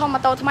ម៉ូតូធំ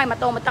ម៉ូតូថ្មីម៉ូ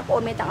តូមកទឹកបងអូ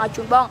នមានទាំងឲ្យ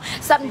ជូនបង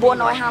សិន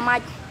900 how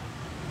much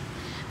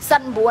សិ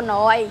ន400ត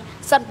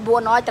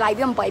ម្លៃ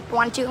វា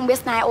8000ជាងមាន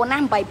ស្នេហ៍អូនណា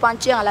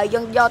8000ជាងឥឡូវយើ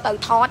ងយកទៅ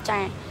ថតចា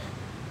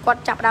គា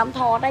ត់ចាប់ដើមថ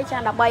តđấyចា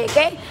ដើម្បីអី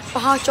គេ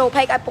បោះចូល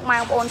ពេកឲ្យពុកម៉ែ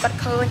បងប្អូនគាត់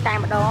ឃើញតែ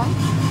ម្ដង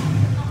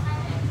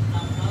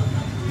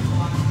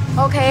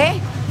អូខេ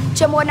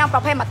ជាមួយនឹងប្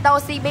រភេទម៉ូតូ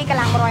CB កម្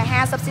លាំង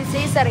 150cc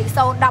ស៊េរី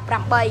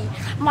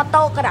018ម៉ូ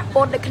តូក្រាស់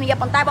ពូតដូចគ្នា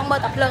ប៉ុន្តែបងមើល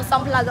តែភ្លើង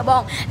សុំផ្លូវក៏ប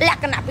ងល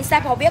ក្ខណៈពិសេស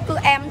របស់វាគឺ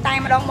អែមតែ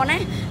ម្ដងបងណា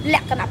ល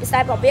ក្ខណៈពិសេស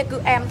របស់វាគឺ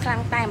អែមខ្លាំ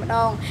ងតែម្ដ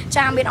ង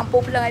ចាមានអំពូ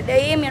លភ្លើង LED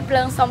មានភ្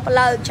លើងសុំផ្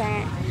លូវចា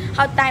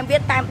ហើយតែវា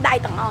តែដៃ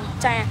ទាំងអស់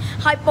ចា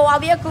ហើយពណ៌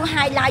វាគឺ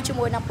highlight ជា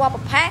មួយនឹងពណ៌ប្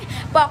រផេះ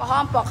ពណ៌ក្រហ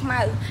មពណ៌ខ្មៅ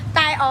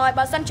តែ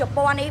បើសិនជាព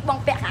ណ៌នេះបង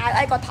ពាក់ខោ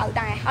អីក៏ត្រូវ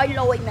ដែរហើយ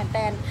លយមែន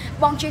តែន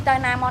បងជិះទៅ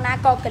ណាមកណា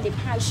ក៏ក្លីប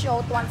ហើយ show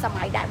ទាន់ស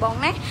ម័យដែរបង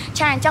ណា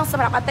ចាអញ្ចឹងស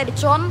ម្រាប់អតិថិ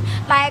ជន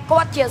ដែលគា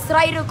ត់ជាស្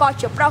រីឬក៏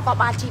ជាប្រុសក៏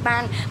បានជិះបា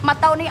នម៉ូ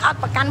តូនេះអត់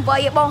ប្រកាន់វ័យ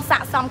បងស័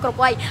ក្តិសមគ្រប់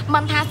វ័យមិ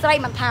នថាស្រី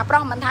មិនថាប្រុ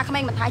សមិនថាក្មេ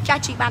ងមិនថាចា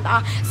ស់ជិះបានទាំងអ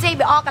ស់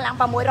CBR កម្លាំង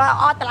600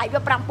អតម្លៃវា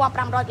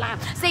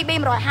$5500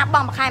 CB150 ប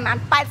ងមួយខែប្រហែល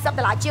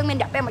$80ជាងមានរ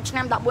យៈពេល1ឆ្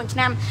នាំ14ឆ្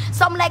នាំ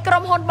សុំលេខក្រុ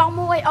មហ៊ុនបង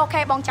មួយអូ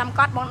ខេបងចាំក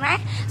ត់បងណា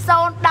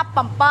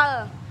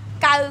017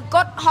 កៅ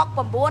កុដ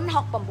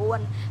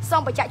69សូ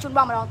មបញ្ជាក់ជូនប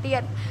ងម្ដងទៀ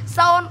ត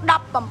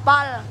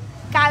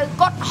017កៅ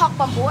កុដ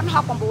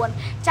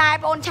69ចាយ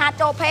បងឆាត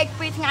ចូលពេក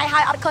2ថ្ងៃហើ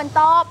យអត់ឃើញ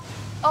តប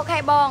អូខេ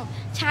បង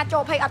ឆាតចូ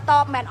លពេកអត់ត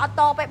បមែនអត់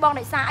តបពេកបង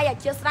ដោយសារអីអ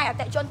ធិស្ឋានអ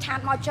តិជនឆាត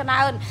មកច្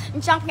រើនអ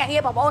ញ្ចឹងភ្នាក់ងា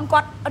របងប្អូនគា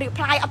ត់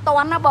reply អត់ត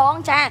ន់ណាបង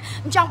ចា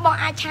អញ្ចឹងបង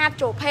អាចឆាត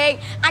ចូលពេក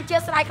អធិ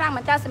ស្ឋានខ្លាំង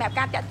មែនតើសម្រាប់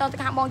ការតាក់ទងទៅ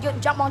ខាងបងយឺតអ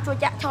ញ្ចឹងបងជួយ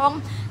តាក់ទង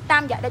តា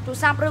មរយៈទូរ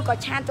ស័ព្ទឬក៏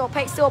ឆាតចូល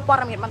ពេកសួរព័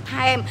ត៌មានបន្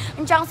ថែម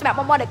អញ្ចឹងសម្រាប់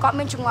បងប្អូនដែលគាត់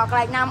មានជំងឺកន្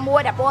លែងណាមួយ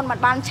ដែលបងមិន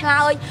បានឆ្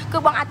លើយគឺ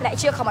បងអាចតម្លាក់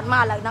ជា comment ម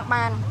កឥឡូវហ្នឹង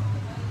បាន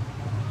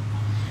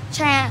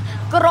ចា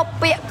គ្រប់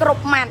ពាក្យគ្រ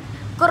ប់ម៉ាត់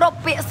គ្រប់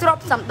ពាក្យស្រប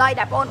សម្ដី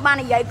ដែលបងបាន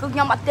និយាយគឺខ្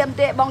ញុំអត់ទៀម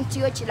ទេបង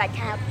ជឿជាដាច់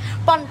ខាត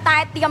ប៉ុន្តែ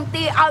ទៀម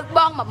ទីឲ្យប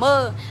ងមកមើ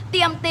ល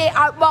ទៀមទី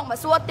ឲ្យបងមក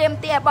សួរទៀម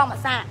ទីឲ្យបងមក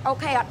សាអូ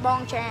ខេអត់បង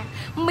ចា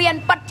មាន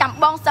ប៉ាត់ចាំ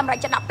បងសម្រា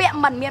ប់ចិត្តដាក់ពាក្យ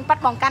មិនមានប៉ា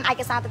ត់បងកាន់ឯ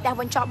កសារទៅផ្ទះ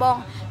វិញចោះបង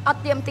អ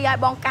ត់ទៀមទីឲ្យ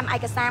បងកាន់ឯ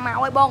កសារមក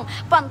ឲ្យបង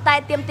ប៉ុន្តែ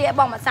ទៀមទីឲ្យ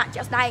បងមកសា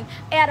ជាក់ស្ដែង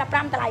R15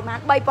 តម្លៃម៉ាន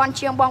 3000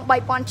 ជាងបង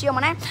 3000 ជាងម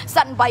កណា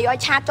សិន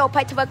800ឆាតចូល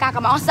ពេកធ្វើការ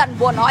កំងសិន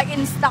900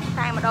 in stock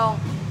តែម្ដង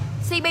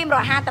CB 150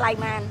តម្លៃ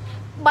ម៉ាន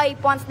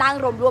3000ស្ដើង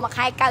រំរួមមួយ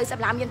ខែ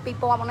90ឡានមាន2000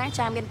បងណា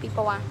ចាមាន2000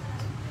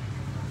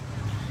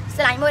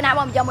ស្លាញ់មួយណា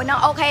បងយកមួយហ្នឹង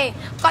អូខេ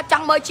គាត់ច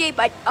ង់មើលជី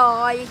បិច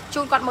អើយ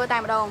ជូនគាត់មើលតែ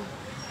ម្ដង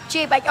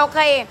ជីបិចអូ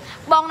ខេ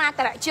បងណាត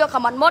រជឿខ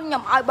មមិនមុនខ្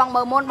ញុំឲ្យបង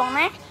មើលមុនបង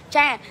ណា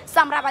ចាស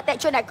ម្រាប់អតិ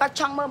ជនដែលគាត់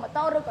ចង់មើលម៉ូ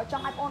តូឬក៏ច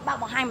ង់ឲ្យបងបើក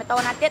បង្ហាញម៉ូតូ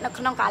ណាទៀតនៅ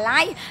ក្នុងកាឡា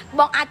យ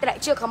បងអាចតរ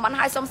ជឿខមមិន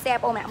ឲ្យសុំ share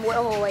បងម្នាក់មួយ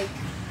អូយ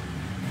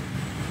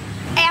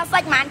អែសិ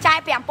ចម៉ានចាយ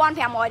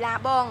 5500 ឡា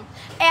បង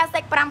អែសិ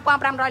ច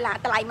 5500 ឡាត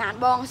ម្លៃម៉ាន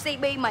បង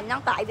CB មិញហ្នឹ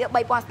ងតម្លៃ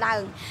វា 3000 ស្ដើ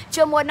ង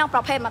ជាមួយនឹងប្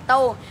រភេទម៉ូ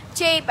តូ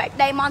G-Bike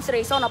Diamond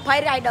Series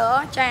 020 Rider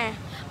ចា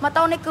ម៉ូ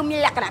តូនេះគឺមាន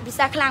លក្ខណៈពិ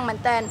សេសខ្លាំងមែន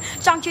តើ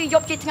ចង់ជិះយ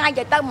ប់ជិះថ្ងៃនិ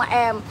យាយទៅមក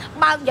អែម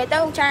បើកនិយាយទៅ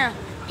ចា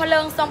ភ្លើ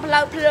ងសុំផ្លូ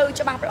វភ្លឺ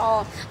ច្បាស់ល្អ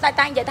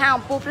តែនិយាយថា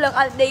អំពូលភ្លើង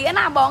LED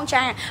ណាបង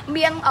ចា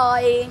មានអី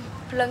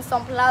ភ្លើង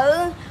សុំផ្លូវ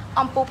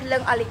អំពូលភ្លើ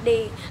ង LED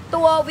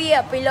តួវា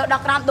ពីលើដ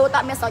ល់ក្រោមដូរតើ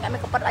មានស្រោចអត់មា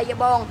នកប៉ិតអីទេ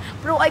បង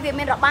ព្រោះអីវា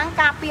មានរបាំង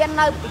ការពារ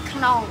នៅពីក្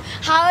នុង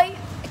ហើយ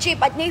ជី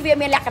បនេះវា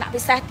មានលក្ខណៈ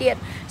ពិសេសទៀត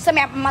សម្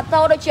រាប់ម៉ូ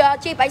តូដូចជា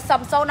ជីប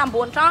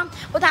009ត្រង់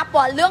ព្រោះថាព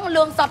ណ៌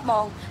លឿងសុទ្ធហ្ម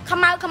ង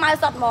ខ្មៅ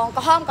សុទ្ធហ្មង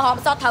ក្រហម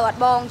សុទ្ធត្រូវអត់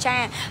បងចា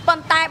ប៉ុ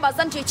ន្តែបើ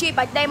សិនជាជីប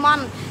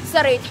Diamond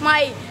Series ថ្មី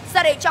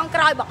Series ចុងក្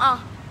រោយបងអស់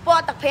ព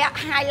ណ៌ទឹកប្រាក់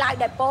highlight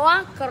ដោយពណ៌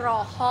ក្រ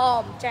ហ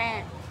មចា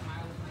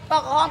ព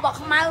ណ៌ក្រហមពណ៌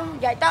ខ្មៅ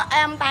និយាយទៅ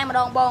អែមតែម្ដ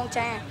ងបង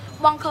ចា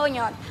បងឃើញ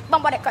អត់ប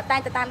ងបាត់គាត់តែ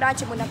ងទៅតាមដល់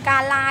ជាមួយនឹងកា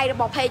រ live រ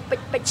បស់ page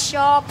ពេជ្រ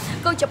shop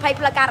គឺជា page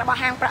ផ្លូវការរបស់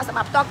ហាងប្រាក់សម្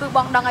រាប់តគឺប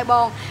ងដឹងហើយប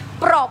ង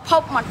ប្រភ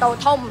ពម៉ូតូ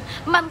ធំ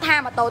មិនថា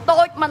ម៉ូតូតូ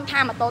ចមិនថា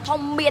ម៉ូតូធំ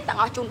មានទាំង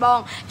អស់ជូនបង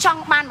ច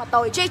ង់បានម៉ូ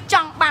តូជិះច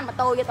ង់បានម៉ូ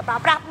តូយកទៅប្រើ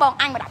ប្រាស់បង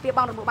អញមកដាក់ពីប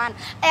ងរំលោះបាន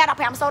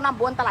R15 019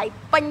តម្លៃ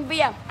ពេញ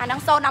វាអាហ្នឹង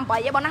018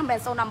ឯងបងណាមិនមែន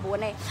019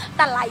ទេ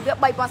តម្លៃ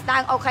វា 3000 ស្ដើ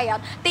ងអូខេអ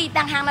ត់ទី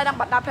តាំងហាងនៅដល់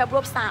បណ្ដាប្រភ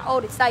ពផ្សារអូ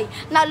ឌីស័យ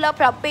នៅលើ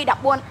ប្រ2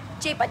 14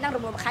ជីបហ្នឹង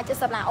រំលោះមួយខែ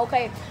70ឡានអូ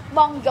ខេប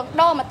ងយក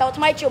ដូរម៉ូតូ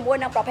ថ្មីជាមួយ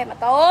នឹងប្រភេទម៉ូ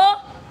តូ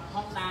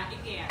Honda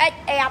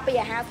XR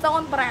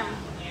 250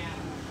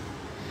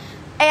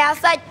 05 Air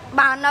សិច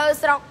បាននៅ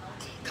ស្រុក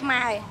ខ្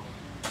មែរ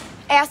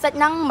Air សិច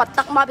ហ្នឹងមក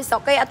ទឹកមកពីស្រុ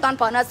កគេអត់តាន់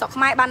ប្រើនៅស្រុក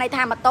ខ្មែរបានន័យ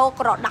ថាម៉ូតូ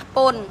ក្រដាស់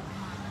ពុន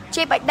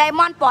ជីប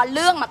Diamond ពណ៌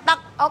លឿងមកទឹក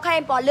អូខេ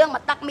ពណ៌លឿងម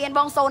កទឹកមានប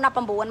ង019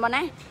មក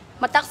ណា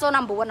មកទឹក019ត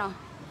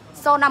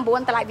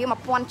ម្លៃវា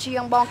 1000 ជា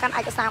ងបងកាន់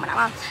ឯកសារមកដាក់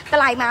មកត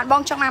ម្លៃបានប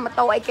ងចង់បានម៉ូ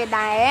តូអីគេ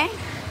ដែ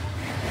រ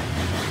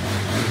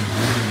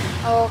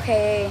អូ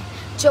ខេ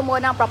ជាមួយ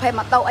នឹងប្រភេទ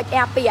ម៉ូតូ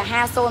XR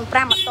 250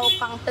 05ម៉ូតូ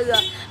កង់ទឿ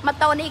ម៉ូ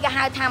តូនេះគេ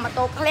ហៅថាម៉ូ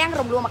តូឃ្លាំង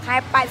រំលោះមួយខែ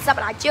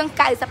80ឡាជាង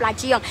90ឡា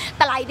ជាង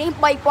តម្លៃនេះ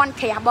 3000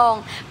 ក្រាស់បង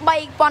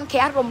 3000 ក្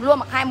រាស់រំលោះ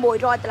មួយខែ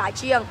100ដុល្លារ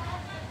ជាង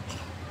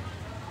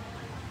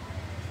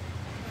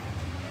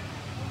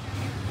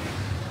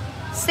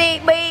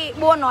CB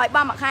 400ប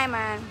ងមួយខែម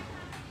ក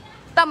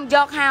តំយ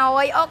កហើ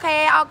យអូខេ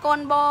អរគុណ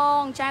បង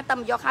ចា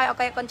តំយកហើយអូ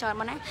ខេអរគុណច្រើន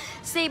មកណា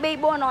CB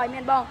 400មា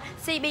នបង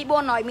CB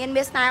 400មាន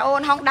វាស្នាអូ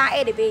ន Honda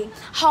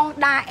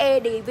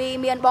ADV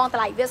មានបងត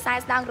ម្លៃវា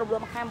40ស្ដើងរំលោះ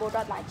មួយខែ100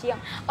ដុល្លារជាង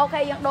អូខេ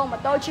យើងដូរម៉ូ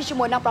តូជិះជា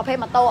មួយនឹងប្រភេទ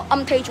ម៉ូតូ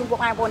M3 ជូនពួក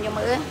បងប្អូនយើង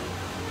មើល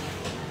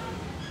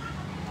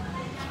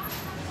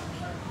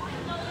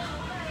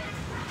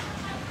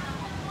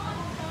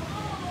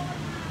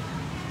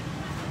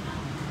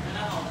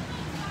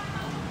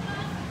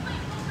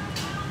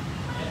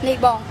នេះ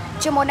បង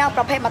ជាមួយនឹង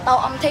ប្រភេទម៉ូតូ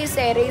MT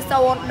Series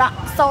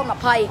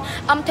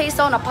 020 MT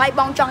 020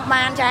បងចង់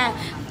បានចា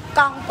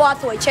កង់ពណ៌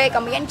ស្រួយឆេ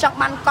ក៏មានចង់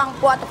បានកង់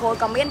ពណ៌តព្រួយ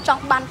ក៏មានច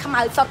ង់បានខ្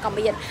មៅសុទ្ធក៏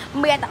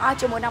មានទាំងអស់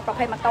ជាមួយនឹងប្រ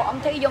ភេទម៉ូតូ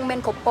MT យើងមាន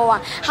គ្រប់ពណ៌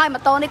ហើយ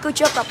ម៉ូតូនេះគឺ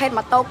ជាប្រភេទ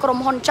ម៉ូតូក្រុម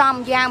ហ៊ុនចំ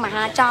យ៉ាងម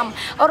ហាចំ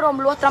រំ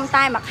លោះត្រឹម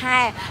តែមួយខែ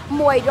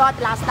100ដុ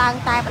ល្លារស្ដើង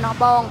តែប៉ុណ្ណោះ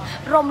បង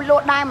រំលោះ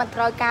ដែរមិន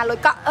ត្រូវការលុយ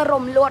កក់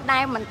រំលោះដែ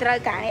រមិនត្រូវ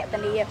ការអ្នកធា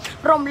នា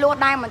រំលោះ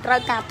ដែរមិនត្រូវ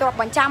ការទ្រព្យ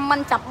បញ្ចាំមិន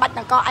ចាំបាច់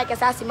នឹងកឯក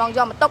សារស៊ីម៉ងយ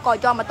កម៉ូតូក៏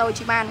យកម៉ូតូ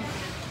ជីបាន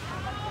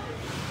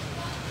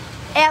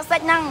Air សិ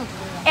ចហ្នឹង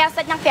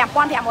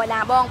 5500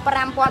 ឡាបង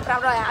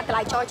 5500 អាតម្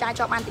លៃចូលចាយ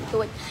ចូលបានតិច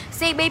តួច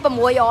CB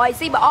 600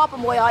 CBR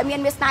 600មាន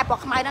វាស្នាយព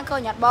ណ៌ខ្មៅហ្នឹងឃើ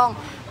ញអត់បង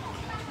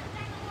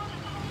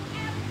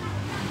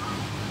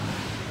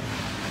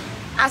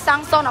អាសង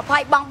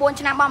020បង4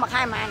ឆ្នាំបងមួយ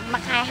ខែប៉ុន្មានមួ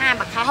យខែ5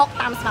មួយខែ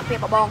6តាមសមត្ថភា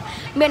ពបង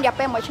មានរយៈ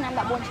ពេល1ឆ្នាំ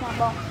14ឆ្នាំ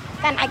បង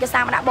កាន់ឯកសា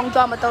រមកដាក់បងយ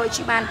កម៉ូតូ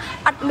ជីបាន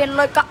អត់មាន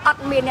លុយក៏អ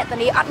ត់មានអ្នកធា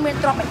នាអត់មាន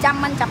ទ្រព្យប្រចាំ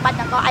មិនចាំបាច់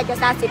ទាំងក៏ឯក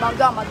សារស៊ីបង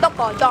យកមកទុក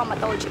ក៏យកម៉ូ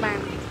តូជីបាន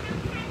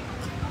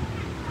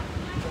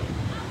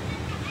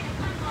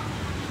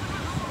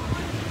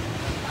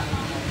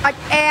អ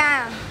ត់អែ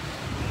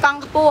កង់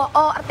ខ្ពស់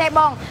អូអត់ទេប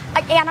ងអ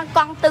ត់អែនឹងក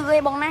ង់ទឺឯង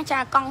បងណាចា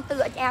កង់ទឺ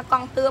អត់អែក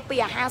ង់ទឺពី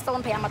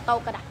5005ម៉ូតូ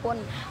ក៏ដាក់គុណ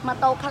ម៉ូ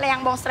តូឃ្លាំង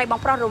បងស្រីបង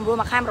ប្រុសរំលោះ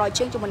មួយខែ100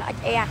ជាងជាមួយនឹងអ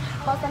ត់អែ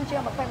បើសិនជា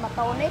មកពេញម៉ូ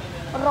តូនេះ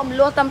រំ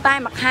លោះតាមតែ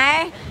មួយខែ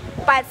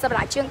80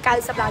ឡាជាង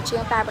90ឡាជា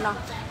ងតែប៉ុណ្ណោះ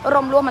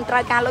រំលោះមិនត្រូ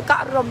វការលុយក៏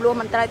រំលោះ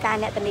មិនត្រូវការ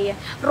អ្នកធានា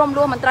រំ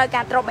លោះមិនត្រូវ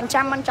ការទ្រព្យបញ្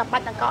ចាំមិនចាំបា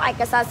ច់ទាំងក៏ឯ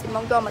កសារស៊ី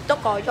ម៉ងយកមកទុក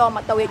ក៏យកម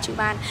កទៅវាជី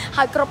បាន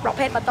ហើយគ្រប់ប្រ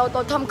ភេទម៉ូតូ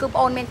តូចធំគឺបង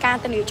អូនមានការ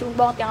ធានាជូន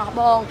បងទាំងអស់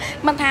បង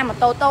មិនថាម៉ូ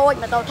តូតូច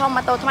ម៉ូតូធំ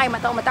ម៉ូតូថ្មីម៉ូ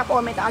តូមកតាបងអូ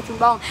នមានតែឲ្យជូន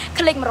បងค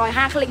ลิก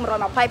150คลิก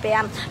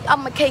125អម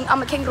មកឃី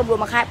ងរំលោះ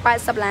មួយខែ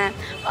80ឡា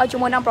ឲ្យជា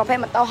មួយនឹងប្រភេទ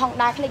ម៉ូតូ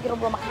Honda คลิกរំ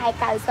លោះមួយខែ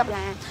90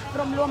ឡា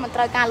រំលោះមិនត្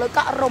រូវការលុយ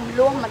ក៏រំ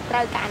លោះមិនត្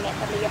រូវការអ្នក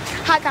ធានា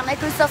ហើយខាងនេះ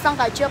គឺសិស្សសង្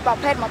កតែជឿប្រ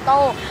ភេទម៉ូតូ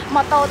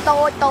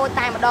តូច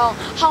តែម្ដង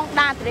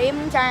Honda Dream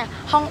ចា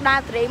Honda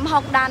Dream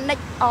Honda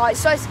Next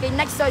Suzuki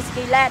Next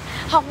Suzuki Land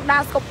Honda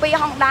Scorpio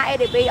Honda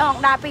ADV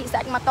Honda ពីសា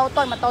ច់ម៉ូតូ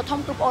តូចម៉ូតូធំ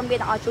គឺបងអូនមាន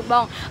តែឲ្យជូនប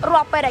ង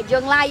រាប់ពេលដែលយើ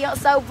ងឡាយយក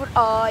សូវ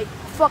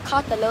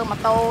focus ទៅលើម៉ូ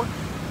តូ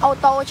អូ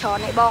តូច្រើន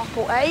នេះបង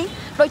ពួកអី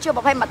ដូចជា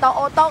ប្រភេទម៉ូតូ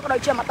អូតូក៏ដូ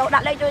ចជាម៉ូតូដា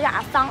ក់លេខដូច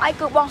អាសង់អី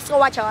គឺបងស្គា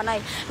ល់ច្រើនហើយ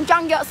អញ្ចឹ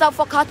ងយកសូវ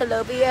focus ទៅលើ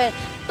វា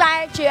តែ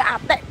ជាអ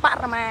តិប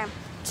រមា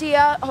ជារ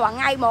ង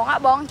ថ្ងៃហ្មង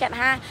បងចាត់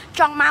ថា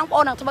ចង់មកបង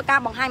អូននឹងធ្វើការ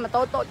បង្ហាញម៉ូ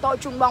តូតូច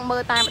ជូនបងមើ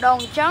លតែម្ដង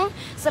អញ្ចឹង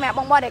សម្រាប់ប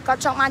ងបងដែលគា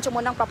ត់ចង់បានជាមួ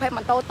យនឹងប្រភេទ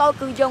ម៉ូតូតូច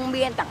គឺយើង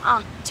មានទាំងអ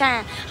ស់ចា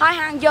ហើយ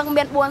ហាងយើង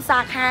មាន4សា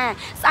ខា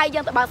ស្អែកយើ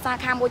ងទៅបើកសា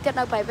ខាមួយទៀត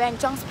នៅប្រៃវែងអ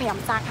ញ្ចឹង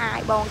5សាខា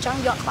ឲ្យបងអញ្ចឹង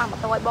យកខ្វះម៉ូ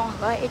តូឲ្យបង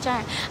ហើយអីចា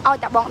ឲ្យ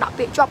តែបងដាក់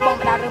ពាក្យជាប់បង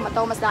បដាឬម៉ូ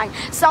តូមកស្ដាយ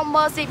សុំ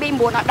មើល CB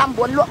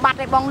 919លក់បាត់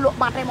ឲ្យបងលក់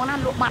បាត់ឲ្យបងណា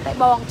លក់បាត់ឲ្យ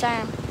បងចា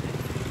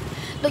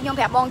ដូចខ្ញុំ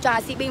ប្រាប់បងចា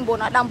CB 919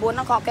ហ្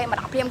នឹងក៏គេមក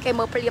ដាក់ព្រាមគេ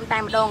មើលព្រាមតែ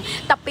ម្ដង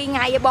តែ2ថ្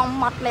ងៃឯងបង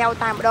ម៉ត់លាវ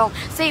តែម្ដង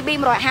CB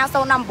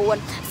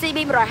 15009 CB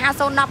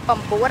 15019អ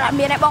ត់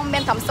មានឯងបងមា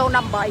នត្រឹម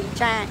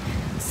08ចា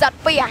សិត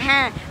2អាហា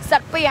រសិ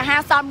ត2អាហារ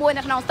សល់មួយ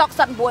នៅក្នុងស្តុក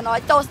សិត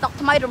900តូស្តុក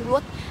ថ្មីរំ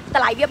លោះត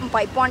ម្លៃវា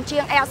8000ជា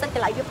ងអែលសិតត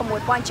ម្លៃវា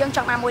6000ជាងច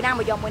ង់បានមួយណា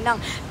មកយកមួយហ្នឹង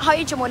ហើយ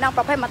ជាមួយនឹង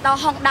ប្រភេទម៉ូតូ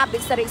Honda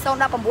Beat Series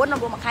 019រំ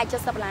លោះមួយខែ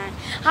70ឡា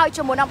ហើយ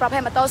ជាមួយនឹងប្រភេ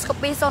ទម៉ូតូ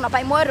Scorpio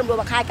 021រំលោះ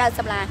មួយខែ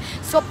90ឡា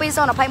Scorpio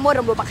 021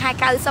រំលោះមួយខែ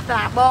90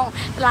ឡាបងត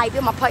ម្លៃវា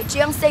20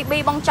ជាង CB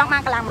បងចង់បា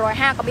នកន្លង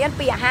150ក៏មាន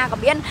250ក៏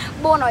មាន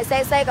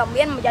 400cc ក៏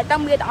មាននិយាយទៅ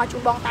មានតែឲ្យជូ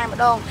នបងតែម្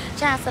ដង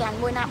ចាស្រឡាញ់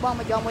មួយណាបង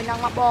មកយកមួយហ្នឹង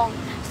មកបង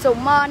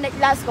Summer Next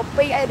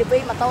Scorpio ADV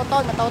ម៉ូតូតូ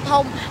ចម៉ូតូ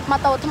ធំម៉ូ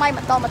តូថ្មី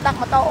ម៉ូតូមកតាក់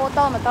ម៉ូតូអូ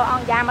តូម៉ូតូអ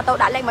ង្គយ៉ាម៉ូតូ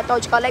ដាក់លេខម៉ូតូ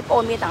ឆ្កលេខបងអូ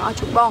នមានទាំងអស់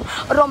ជូនបង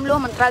រំលោះ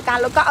មិនត្រូវការ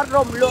លុយក៏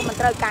រំលោះមិន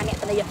ត្រូវការអ្នក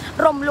ធានា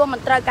រំលោះមិន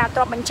ត្រូវការទ្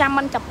រព្យបញ្ចាំ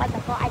មិនចាំបាច់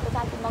ទាំងក៏ឯក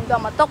សារជំនងយក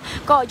មកទុក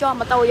ក៏យក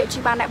ម៉ូតូយកជី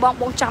បានដែរ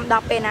បងចាំដ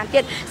ល់ពេលណាទៀ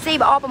ត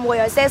CBR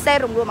 600cc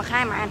រំលោះមួយខែ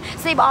ប៉ុន្មាន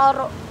CBR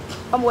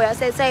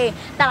 600cc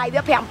តម្លៃ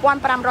វា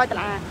5500ដុល្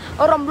លារ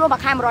រំលោះមួយ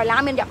ខែ100ឡា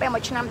មានរយៈពេល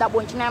1ឆ្នាំ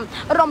14ឆ្នាំ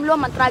រំលោះ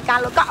មិនត្រូវការ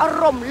លុយក៏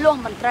រំលោះ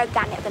មិនត្រូវ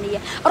ការអ្នកធានា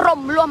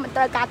រំលោះមិន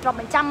ត្រូវការទ្រព្យ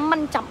បញ្ចាំមិ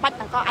នចាំបាច់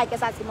ទាំងក៏ឯក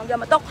សារស៊ីម៉ងយក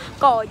មកទុក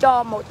ក៏យក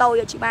ម៉ូតូ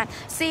យកជីបាន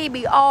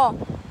CBR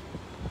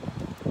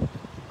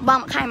បង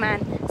មួយខែប៉ុន្មាន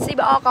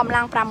CBR កម្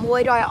លាំង600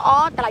អ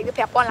តម្លៃវា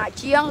5000ឡា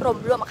ជាងរំ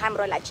លោះមួយខែ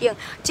100ឡាជាង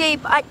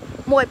GPX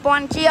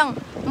 1000ជាង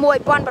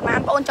1000ប្រហែល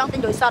បងអូនចង់ទិ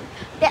ញលុយសុទ្ធ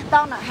តាក់ត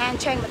ងនឹងហាង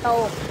ឆេងម៉ូតូ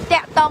តា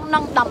ក់តងនឹ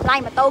ងតម្លៃ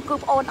ម៉ូតូគឺប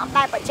ងអូនអត់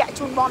តែបញ្ជាក់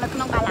ជូនបងនៅក្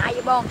នុងកាឡាយ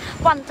ទេបង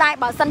ប៉ុន្តែ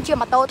បើសិនជា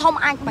ម៉ូតូធំ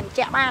អាចបញ្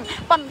ជាក់បាន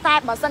ប៉ុន្តែ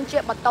បើសិនជា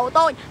ម៉ូតូ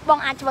តូចបង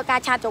អាចធ្វើការ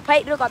ឆាតចូលពេក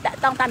ឬក៏តាក់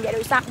តងតាមរយៈ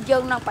ទូរស័ព្ទយើ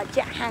ងនឹងបញ្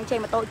ជាក់ហាងឆេង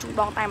ម៉ូតូជូន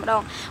បងតែម្ដ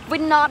ង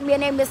Winner មាន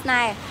នេះមានស្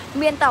នេហ៍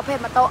មានតែប្រភេទ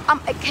ម៉ូតូ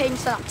MXK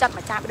សម្រាប់ចាត់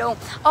ម្ចាស់ម្ដង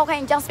អូខេ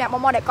អញ្ចឹងសម្រាប់ប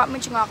ងដែលគាត់មា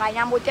នឆ្ងល់កាយ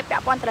ណាមួយទៀតពា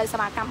ក់ព័ន្ធទៅស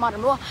មាកម្មមក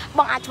រំលោះប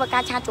ងអាចធ្វើកា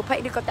រឆាតចូលពេក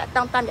ឬក៏តាក់ត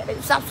ងតាមរយៈទូរ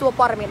ស័ព្ទសួរ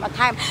ព័ត៌មានបន្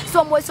ថែមសួ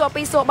រ1សួរ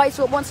2សួរ3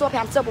សួរ4សួរ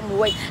5សួរ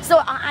6សួ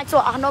រអស់អាចសួ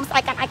រអស់នំស្អែ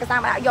កកាន់ឯកសារ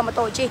មកដាក់យកម៉ូ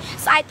តូជិះ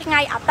ស្អែកថ្ងៃ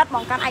អាទិត្យប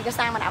ងកាន់ឯក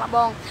សារមកដាក់ប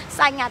ង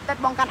ស្អែកថ្ងៃអាទិត្យ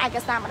បងកាន់ឯក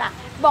សារមកដាក់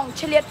បង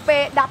ឆ្លៀតពេ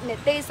ល10នា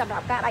ទីសម្រា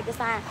ប់ការឯក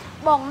សារ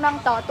បងនឹង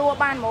ទទួល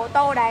បានម៉ូ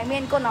តូដែលមា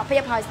នគុណភា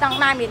ពហើយស្តង់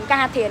ដារមាន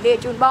ការធានា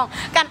ជូនបង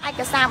កាន់ឯ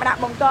កសារមកដាក់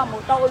បងតម៉ូ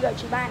តូយក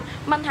ជិះបាន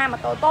មិនថាម៉ូ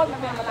តូតូចមិន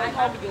ថាម៉ូតូ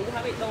ធំ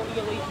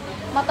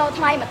ម៉ូតូ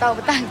ថ្មីម៉ូតូប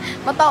តាំង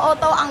ម៉ូតូអូ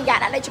តូអង្គយ៉ា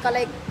ដាក់លេខឆ្ក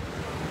លេខ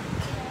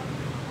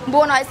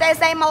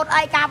 400cc ម៉ូត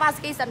អីការវ៉ា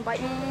ស្គីសិនបាច់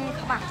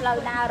ខ្វះផ្លូវ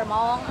ដើររម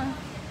ង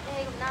អេ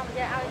កំដៅមក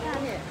ឲ្យថា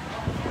នេះ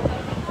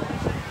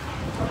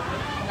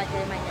មក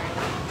ជិះមកញ៉ាំ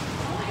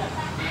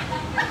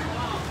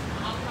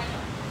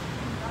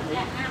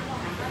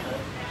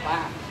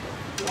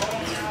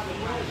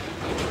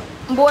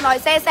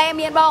 400cc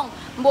មានបង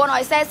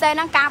 400cc ហ្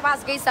នឹងការវ៉ា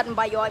ស្គីសិន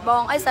800ប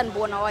ងអីសិន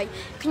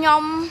400ខ្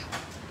ញុំ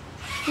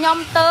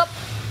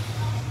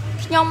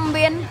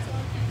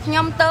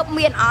ទៅ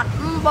មានអត់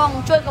បង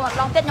ជួយកំ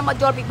ឡុងទៀតខ្ញុំអ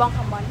ត់យល់ពីបងខ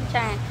មមិន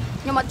ចា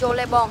ខ្ញុំអត់យល់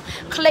ទេបង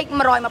คลิก125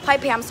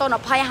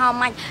 020 how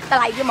much តម្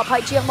លៃវា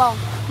20ជាងបង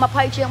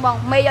20ជាងបង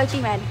មេយកជី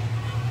មែន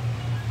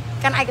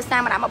កាន់ឯកសារ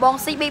មកដាក់មកបង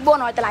CB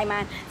 400តម្លៃម៉ា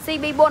ន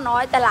CB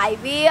 400តម្លៃ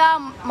វា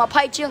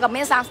20ជាងក៏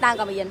មាន30ស្តើង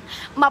ក៏មាន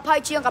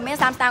20ជាងក៏មាន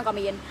30ស្តើងក៏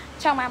មាន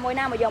ចង់មកមួយ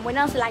ណាមកយកមួយហ្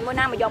នឹងឆ្លាញ់មួយ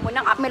ណាមកយកមួយហ្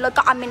នឹងអត់មានលុយ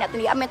ក៏អត់មានអ្នកធា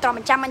នាអត់មានទ្រព្យប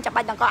ញ្ចាំមិនចាំ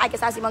បាច់ទាំងក៏ឯក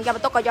សារស៊ីម៉ងយកប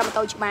ន្ទុកក៏យកម៉ូ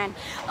តូជិះបាន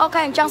អូ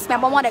ខេអញ្ចឹងសម្រា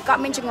ប់បងដែលគា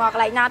ត់មានជំងឺក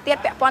ន្លែងណាទៀត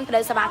ពាក់ព័ន្ធទៅ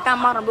លើសេវាកម្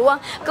មមករំលោះ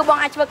គឺបង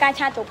អាចធ្វើការ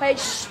ឆាតចូល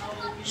page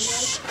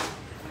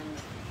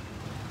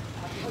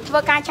ធ្វើ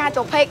ការឆា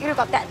ចូល page ឬ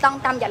ក៏តាក់តង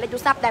តាមរយៈលេខទូ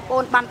រស័ព្ទដែលប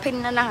ងបានភិន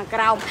នៅខាងក្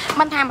រោម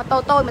មិនថាម៉ូតូ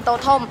តូចម៉ូតូ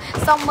ធំ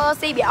សុំមើល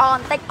CBR ប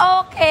ន្តិចអូ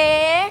ខេ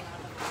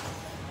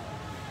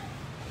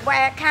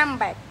Welcome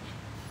back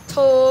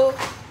to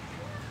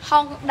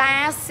Honda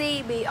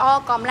CBR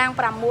កម្លាំង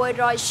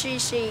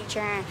 600cc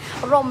ចា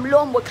រំ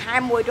លោះមួយខែ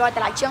100ដុ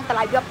ល្លារជាងតម្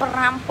លៃវា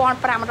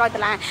 $5,500 ត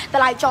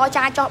ម្លៃចរ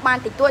ចាចោះបាន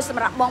តិចតួចស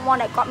ម្រាប់បង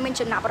ដែលគាត់មាន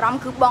ចំណាប់អារម្ម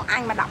ណ៍គឺបងអ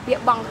ញមកដាក់ពាក្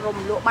យបងរំ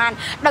លោះបាន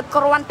ដោយ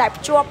គ្រាន់តែ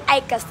ភ្ជាប់ឯ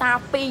កសារ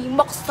2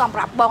មុខសម្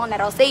រាប់បងអ្នក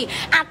រស់ស៊ី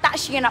អត្ត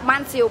សញ្ញាណប័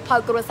ណ្ណសៀវភៅ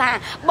គ្រួសារ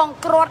បង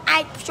គ្រាន់ឯ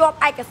កភ្ជាប់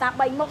ឯកសារ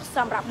3មុខស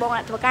ម្រាប់បង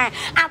អ្នកធ្វើការ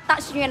អត្ត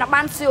សញ្ញាណប័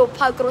ណ្ណសៀវ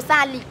ភៅគ្រួសា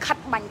រលិខិត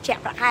បញ្ជា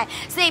ក់ប្រាក់ខែ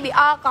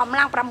CBR កម្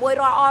លាំង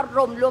 600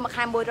 រំលោះមួយ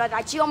ខែ100ដុល្លា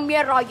រជាងមា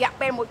នរយៈ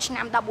ពេល1ឆ្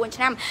នាំ14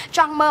ឆ្នាំច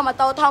ង់មើលម៉ូ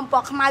តូធំព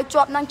ណ៌ខ្មៅ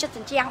ជាប់នឹងចិត្តជ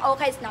ញ្ជាំងអូ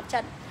ខេស្នាប់ចិ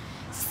ត្ត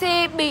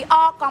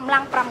CBR កម្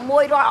លាំង 600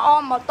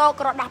 ម៉ូតូ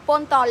ក្រដាស់ព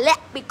ន្ធតលា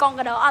ក់ពីកង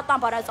កណ្ដោអត់តាម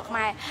បរិសុខខ្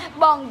មែរ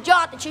បងយ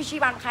កទៅជី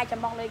បានខែចាំ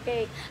បងលើគេ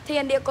ធា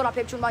នាគុណ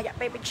ភាពជូនបងរយៈ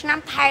ពេល2ឆ្នាំ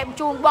ថែម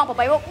ជូនបង8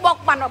មុខបុក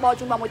បានរបស់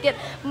ជូនបងមួយទៀត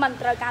មិន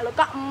ត្រូវការលុយ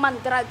កក់មិន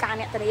ត្រូវការ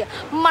អ្នកធានា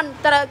មិន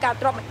ត្រូវការ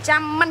ទ្រព្យបញ្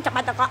ចាំមិនចាំ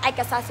បាច់តកឯ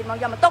កសារស៊ីម៉ង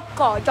យកម៉ូតូ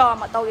ក៏យក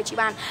ម៉ូតូជី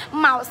បាន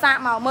មកសាក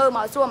មកមើលម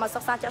កសួរមកសិ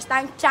ក្សាចាក់ស្ដែ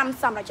ងចាំ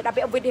សម្រាប់ច្បាប់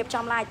វិទ្យា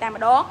ចំឡាយតែ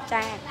ម្ដង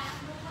ចា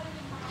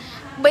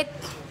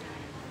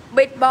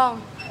ប៊ិតបង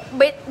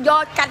ប៊ិតយ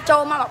កកាត់ចូ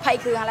លមក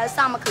20គ្រឿងឥឡូវស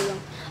មមួយគ្រឿ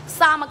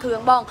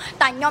ងបង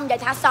តែខ្ញុំនិយាយ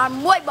ថាសល់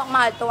មួយបងម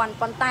កឲ្យតាន់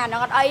ប៉ុន្តែអាហ្នឹ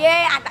ងអត់អីទេ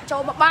អាចដាក់ចូ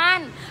លមកបាន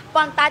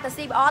ប៉ុន្តែតែ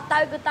CBR ទៅ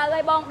គឺទៅហើ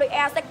យបងដូច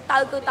Air 6ទៅ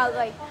គឺទៅ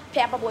ហើយ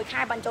5 6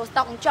ខែបញ្ចូលស្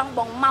តុកអញ្ចឹងប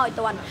ងមកឲ្យ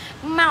តា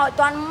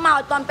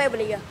ន់ពេលវេ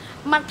លា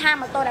មិនថា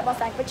ម៉ូតូដែលបង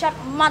ស្រឡាញ់ពេញចិត្ត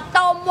ម៉ូ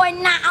តូមួយ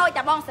ណាឲ្យ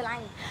តែបងស្រឡា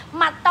ញ់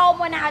ម៉ូតូ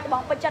មួយណាឲ្យតែប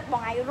ងពេញចិត្តប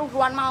ងឲ្យរុះ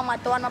រាន់មក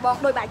តាន់មកបង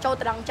ដូចបែរចូល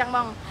ត្រង់អញ្ចឹងប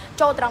ង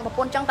ចូលត្រង់ប្រព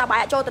ន្ធអញ្ចឹងតែបែ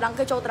រចូលត្រង់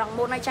គឺចូលត្រង់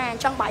មុនហើយចាអ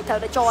ញ្ចឹងបែរត្រូវ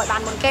ទៅចូលឲ្យបា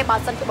នមុនគេបើ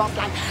សិនជាបងស្រ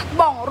ឡាញ់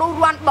បងរុះ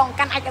រាន់បង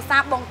កាន់ឯកសា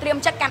របងត្រៀម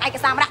ចិត្តកាន់ឯក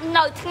សារមកដាក់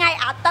នៅថ្ងៃ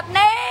អាទិត្យ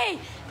នេះ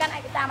កាន់ឯ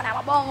កសារមកដាក់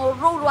បង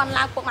រុះរាន់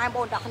ឡើងពុកម៉ែបងប្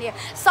អូនទាំងគ្នា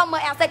សុំមើ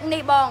ល Air 6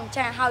នេះបង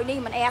ចាហើយនេះ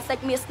មិន Air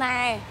 6មានស្នេ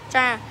ហ៍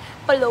ចា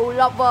Blue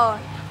Lover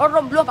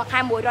រំលោះមួយខែ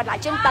100ដុល្លារ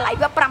ជាងតម្លៃ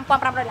វា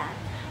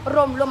 $5,500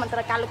 រំលោះមិនត្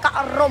រូវការលុយកក់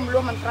រំ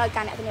លោះមិនត្រូវ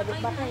ការអ្នកធានាវិ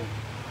បត្តិទេ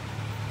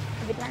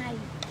វិបត្តិណាយ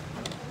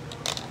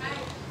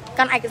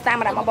កាន់ឯកសារ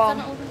មកដាក់មកបង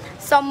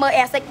សុំមើល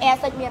Air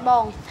 6មានប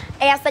ង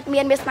Air 6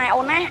មានស្នេហ៍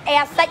អូនណា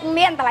Air 6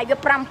មានតម្លៃវា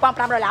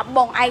 $5,500 ប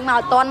ងឯងមក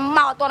អត់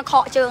ទាន់ខ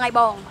កជើងឲ្យ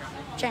បង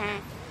ចា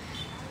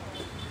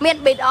មាន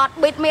bid អត់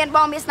bid មានប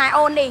ងមានស្នេហ៍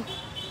អូននេះ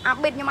អា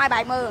bid ខ្ញុំឲ្យ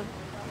បាយមើល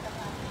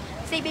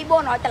CB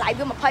 400តម្លៃ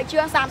វា20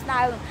ជាង30ស្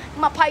តើង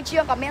20ជា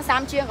ងក៏មាន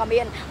30ជាងក៏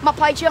មាន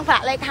20ជាងប្រា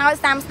ក់លេខហើយ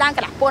30ស្តើង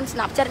ក្រាក់ពន្ធស្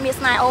នាប់ចិត្តមាន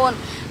ស្នេហ៍អូន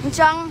អញ្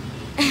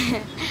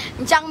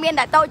ចឹងមាន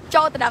តែតូច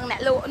ចូលទៅដល់អ្នក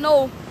លក់នោះ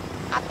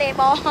អត់ទេ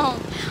បង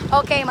អូ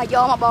ខេមកយ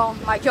កមកបង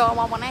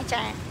មកណា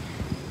ចា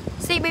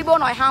CB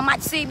 400 how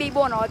much CB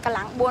 400កម្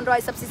លាំង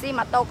 410cc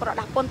ម៉ូតូក្រ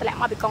ដាស់ពន្ធតម្លាក់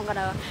មកពីកងកណ្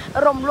ដាល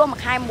រំលោះមួយ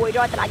ខែ100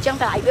ដុល្លារជាង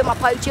តម្លៃវា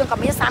20ជាងក៏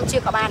មាន30ជា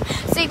ងក៏បាន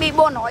CB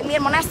 400មាន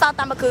មកណាសល់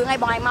តាមមួយគ្រឿងឲ្យ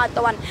បងឲ្យមក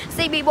តាន់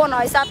CB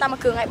 400សល់តាមមួយ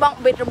គ្រឿងឲ្យបង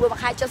ប៊ីតរំលោះមួ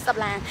យខែ70ដុ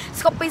ល្លារ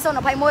ស្កូប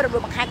2021រំ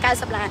លោះមួយខែ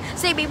90ដុល្លារ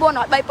CB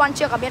 400 3000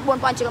ជាងក៏មាន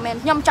4000ជាងក៏មាន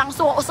ខ្ញុំចង់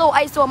សួរ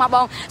អីសួរមកប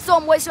ងសួរ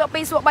1សួរ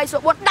2សួរ3សួ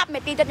រ4 10នា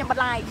ទីទៀតខ្ញុំបិទ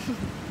live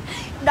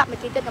 10នា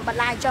ទីទៀតខ្ញុំបិទ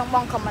live ចង់ប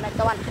ងខមមិនឲ្យ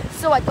តាន់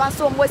សួរឲ្យតាន់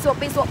សួរ1សួរ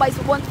2សួរ3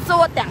សួរ4សួ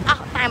រទាំងអ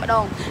ស់តែម្ដ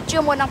ងជា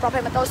មួយនឹងប្រភេ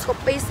ទម៉ូតូ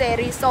Scoopy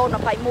Series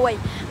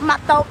 021ម៉ូ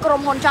តូក្រុ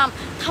មហ៊ុនចំ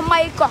ថ្មី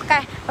កោះ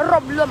កេះ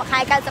រំលោះមួយខែ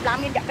90ដុល្លារ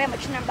មានរយៈពេល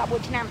1ឆ្នាំ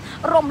14ឆ្នាំ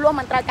រំលោះ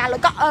មិនត្រូវការលុ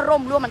យកក់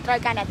រំលោះមិនត្រូវ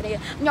ការអ្នកធានា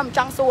ខ្ញុំច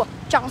ង់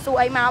សួរ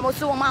អីមក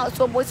សួរ1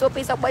សួរ2សួរ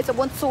3សួ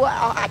រ4សួរ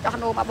អាចអស់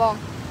នោះមកបង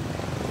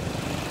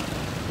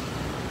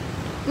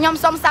ខ្ញុំ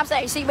សុំសាប់ស្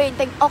អី CB បន្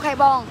តិចអូខេ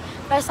បង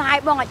តែស្អាយ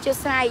បងអត់ជឿ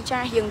ស្អាយចា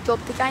រៀងជ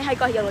ប់តិចហើយ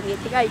ក៏រៀងល្ងាច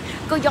តិចហើយ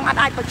គឺយើងអត់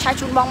អាចបច្ឆេះ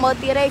ជូនបងមើល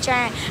ទៀតទេចា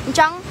អញ្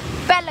ចឹង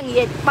ពេលល្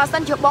ងាចបើសិ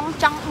នជាបង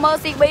ចង់មើល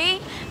CB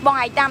បង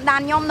ឲ្យតាមដា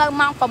នខ្ញុំនៅ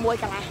ម៉ោង6ក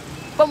ន្លះ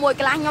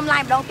ខ្ញុំ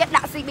live ម្ដងទៀត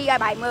ដាក់ CB ឲ្យ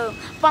បាយមើល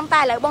ប៉ុន្តែ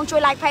ឥឡូវបងជួយ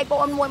like page បង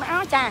អូនមួយមកអ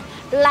ស់ចា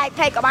like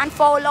page ក៏បាន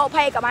follow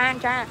page ក៏បាន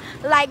ចា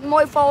like មួ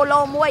យ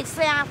follow មួយ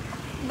share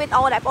វីដេ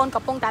អូដែលបង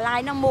កំពុងតែ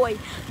live ហ្នឹងមួយ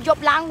យ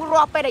ប់ឡើង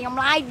រាល់ពេលដែលខ្ញុំ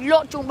live លោ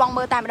កជូនបង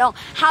មើលតែម្ដង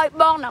ហើយ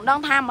បងនឹងដឹង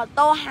ថាម៉ូ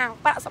តូហាង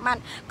ប្រាក់សម្បត្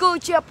តិគឺ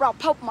ជាប្រ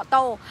ភពម៉ូ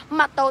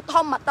តូ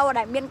ធំម៉ូតូ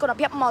ដែលមានគុណ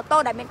ភាពម៉ូតូ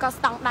ដែលមានក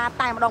ស្តង់ដារ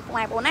តែម្ដងបង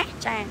ប្អូនណា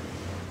ចា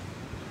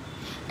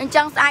អញ្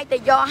ចឹងស្អែកទៅ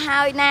យក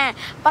ហើយណា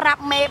ប្រា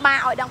ប់មេបា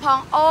ឲ្យដឹងផង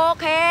អូ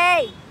ខេ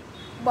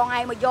បងឯ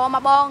ងមកយកម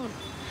កបង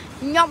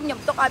ខ្ញុំ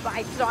ទុកឲ្យបង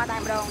ឯងស្រស់តែ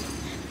ម្ដង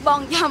ប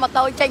ងយកម៉ូ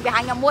តូចេញពី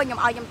ហាងខ្ញុំមួយខ្ញុំ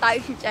ឲ្យខ្ញុំទៅ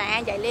ចា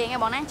និយាយលេងឯង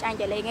បងណាចានិ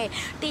យាយលេងឯង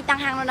ទីតាំង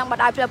ហាងនៅនឹងប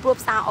ដៅផ្លូវព្រោះ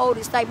ផ្សារអូ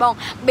រិស័យបង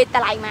ប៊ីតត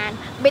ម្លៃម៉ាន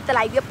ប៊ីតតម្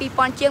លៃវា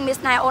2000ជាងមាន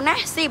ស្នេហ៍អូនណា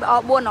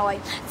CBR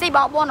 400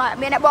 CBR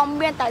 400មានតែបង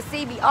មានតែ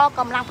CBR ក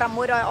ម្លាំង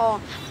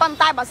 600 ប៉ុន្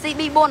តែបើ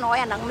CB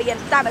 400អាហ្នឹងមាន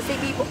តែបើ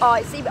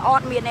CBR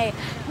មានទេ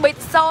ប៊ីត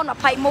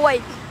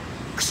021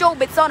 Q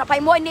bịt xô là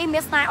phải môi ní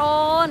miết này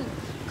ôn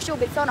Q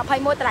bịt xô là phải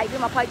môi tại vì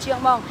mà phải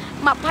chiêng bông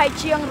mà phải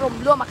chiêng rùm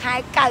luôn mà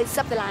khai cài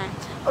sắp từ là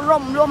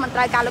rùm luôn mình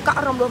trai cả lúc có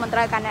rùm luôn mình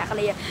trai cả nè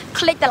cái này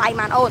click từ lại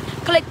màn ôn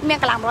click miên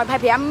cả làm rồi phải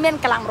phía miên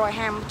cả làm rồi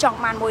hàm chọn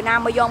màn mùi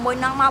nam mùi dòng mùi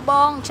nắng mà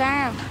bông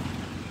cha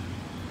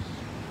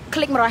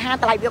click mà rồi ha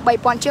tại việc bay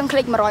pon chương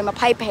click mà rồi mà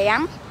phải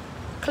phém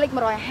click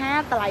mà rồi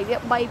ha tại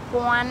việc bay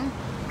pon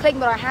click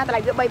mà rồi ha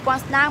tại việc bay pon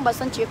đang bật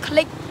sân chỉ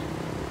click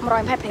mà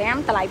rồi phải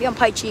phém tại việc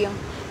phải chiêng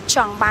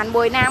chọn bàn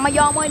mùi nam mà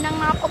do mùi nắng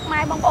mà ốc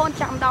mai bông ôn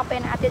chạm đo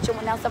bên à tiêu chung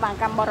mình đang sờ vàng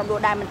cam bò rầm đua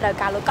đai mình trời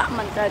cả lối cọ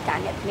mình trời cả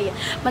nhật nè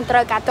mình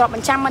trời cả tọt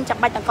mình chăm mình chặt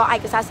bạch tầng có ai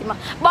cái sao xí mà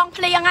bong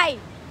phê ngay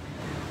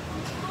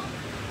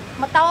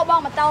mà tao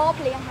bong mà tao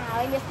phê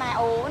hài miết này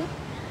ổn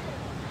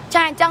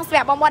cha chẳng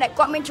sẹp bong bò để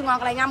con mình chung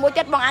ngọc lại ngắm mối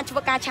tiết bong ăn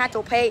chua ca cha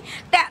chủ phê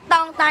tẹt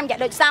tông tam giải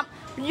được xăm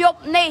dục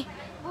ni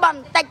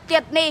bẩn tạch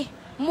tiệt ni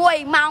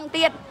mùi mong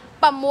tiệt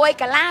bầm mùi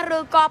cả lá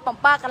rư co bầm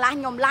pa cả lá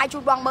nhom lai chu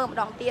bong mơ một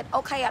đòn tiệt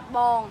ok ạ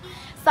bong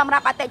สำหรั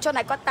บอาเตชนไห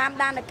นก็ตาม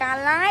ด้านในการ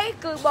ไลฟ์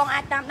คือบองอา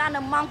ตามด้านใน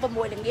มองประม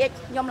วยอย่างเงี้ย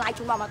ยอมไลฟ์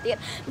ชุมบอลมาเตียน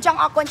จัง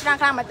ออกคนชนะ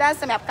คลางมาเต้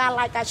สำหรับการไ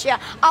ลฟ์การเชียร์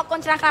ออกคน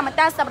ชนะคลางมาเ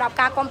ต้สำหรับ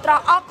การคอมตร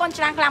ออกคนช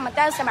นะคลางมาเ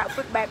ต้สำหรับ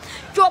ฝึกแบบ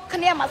จบคะ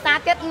แนนมาซา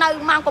เต้ใน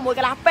มองประมวย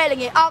กันละเป้อะไร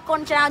เงี้ยออกคน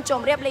ชนะจ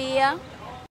มเรียบเรียง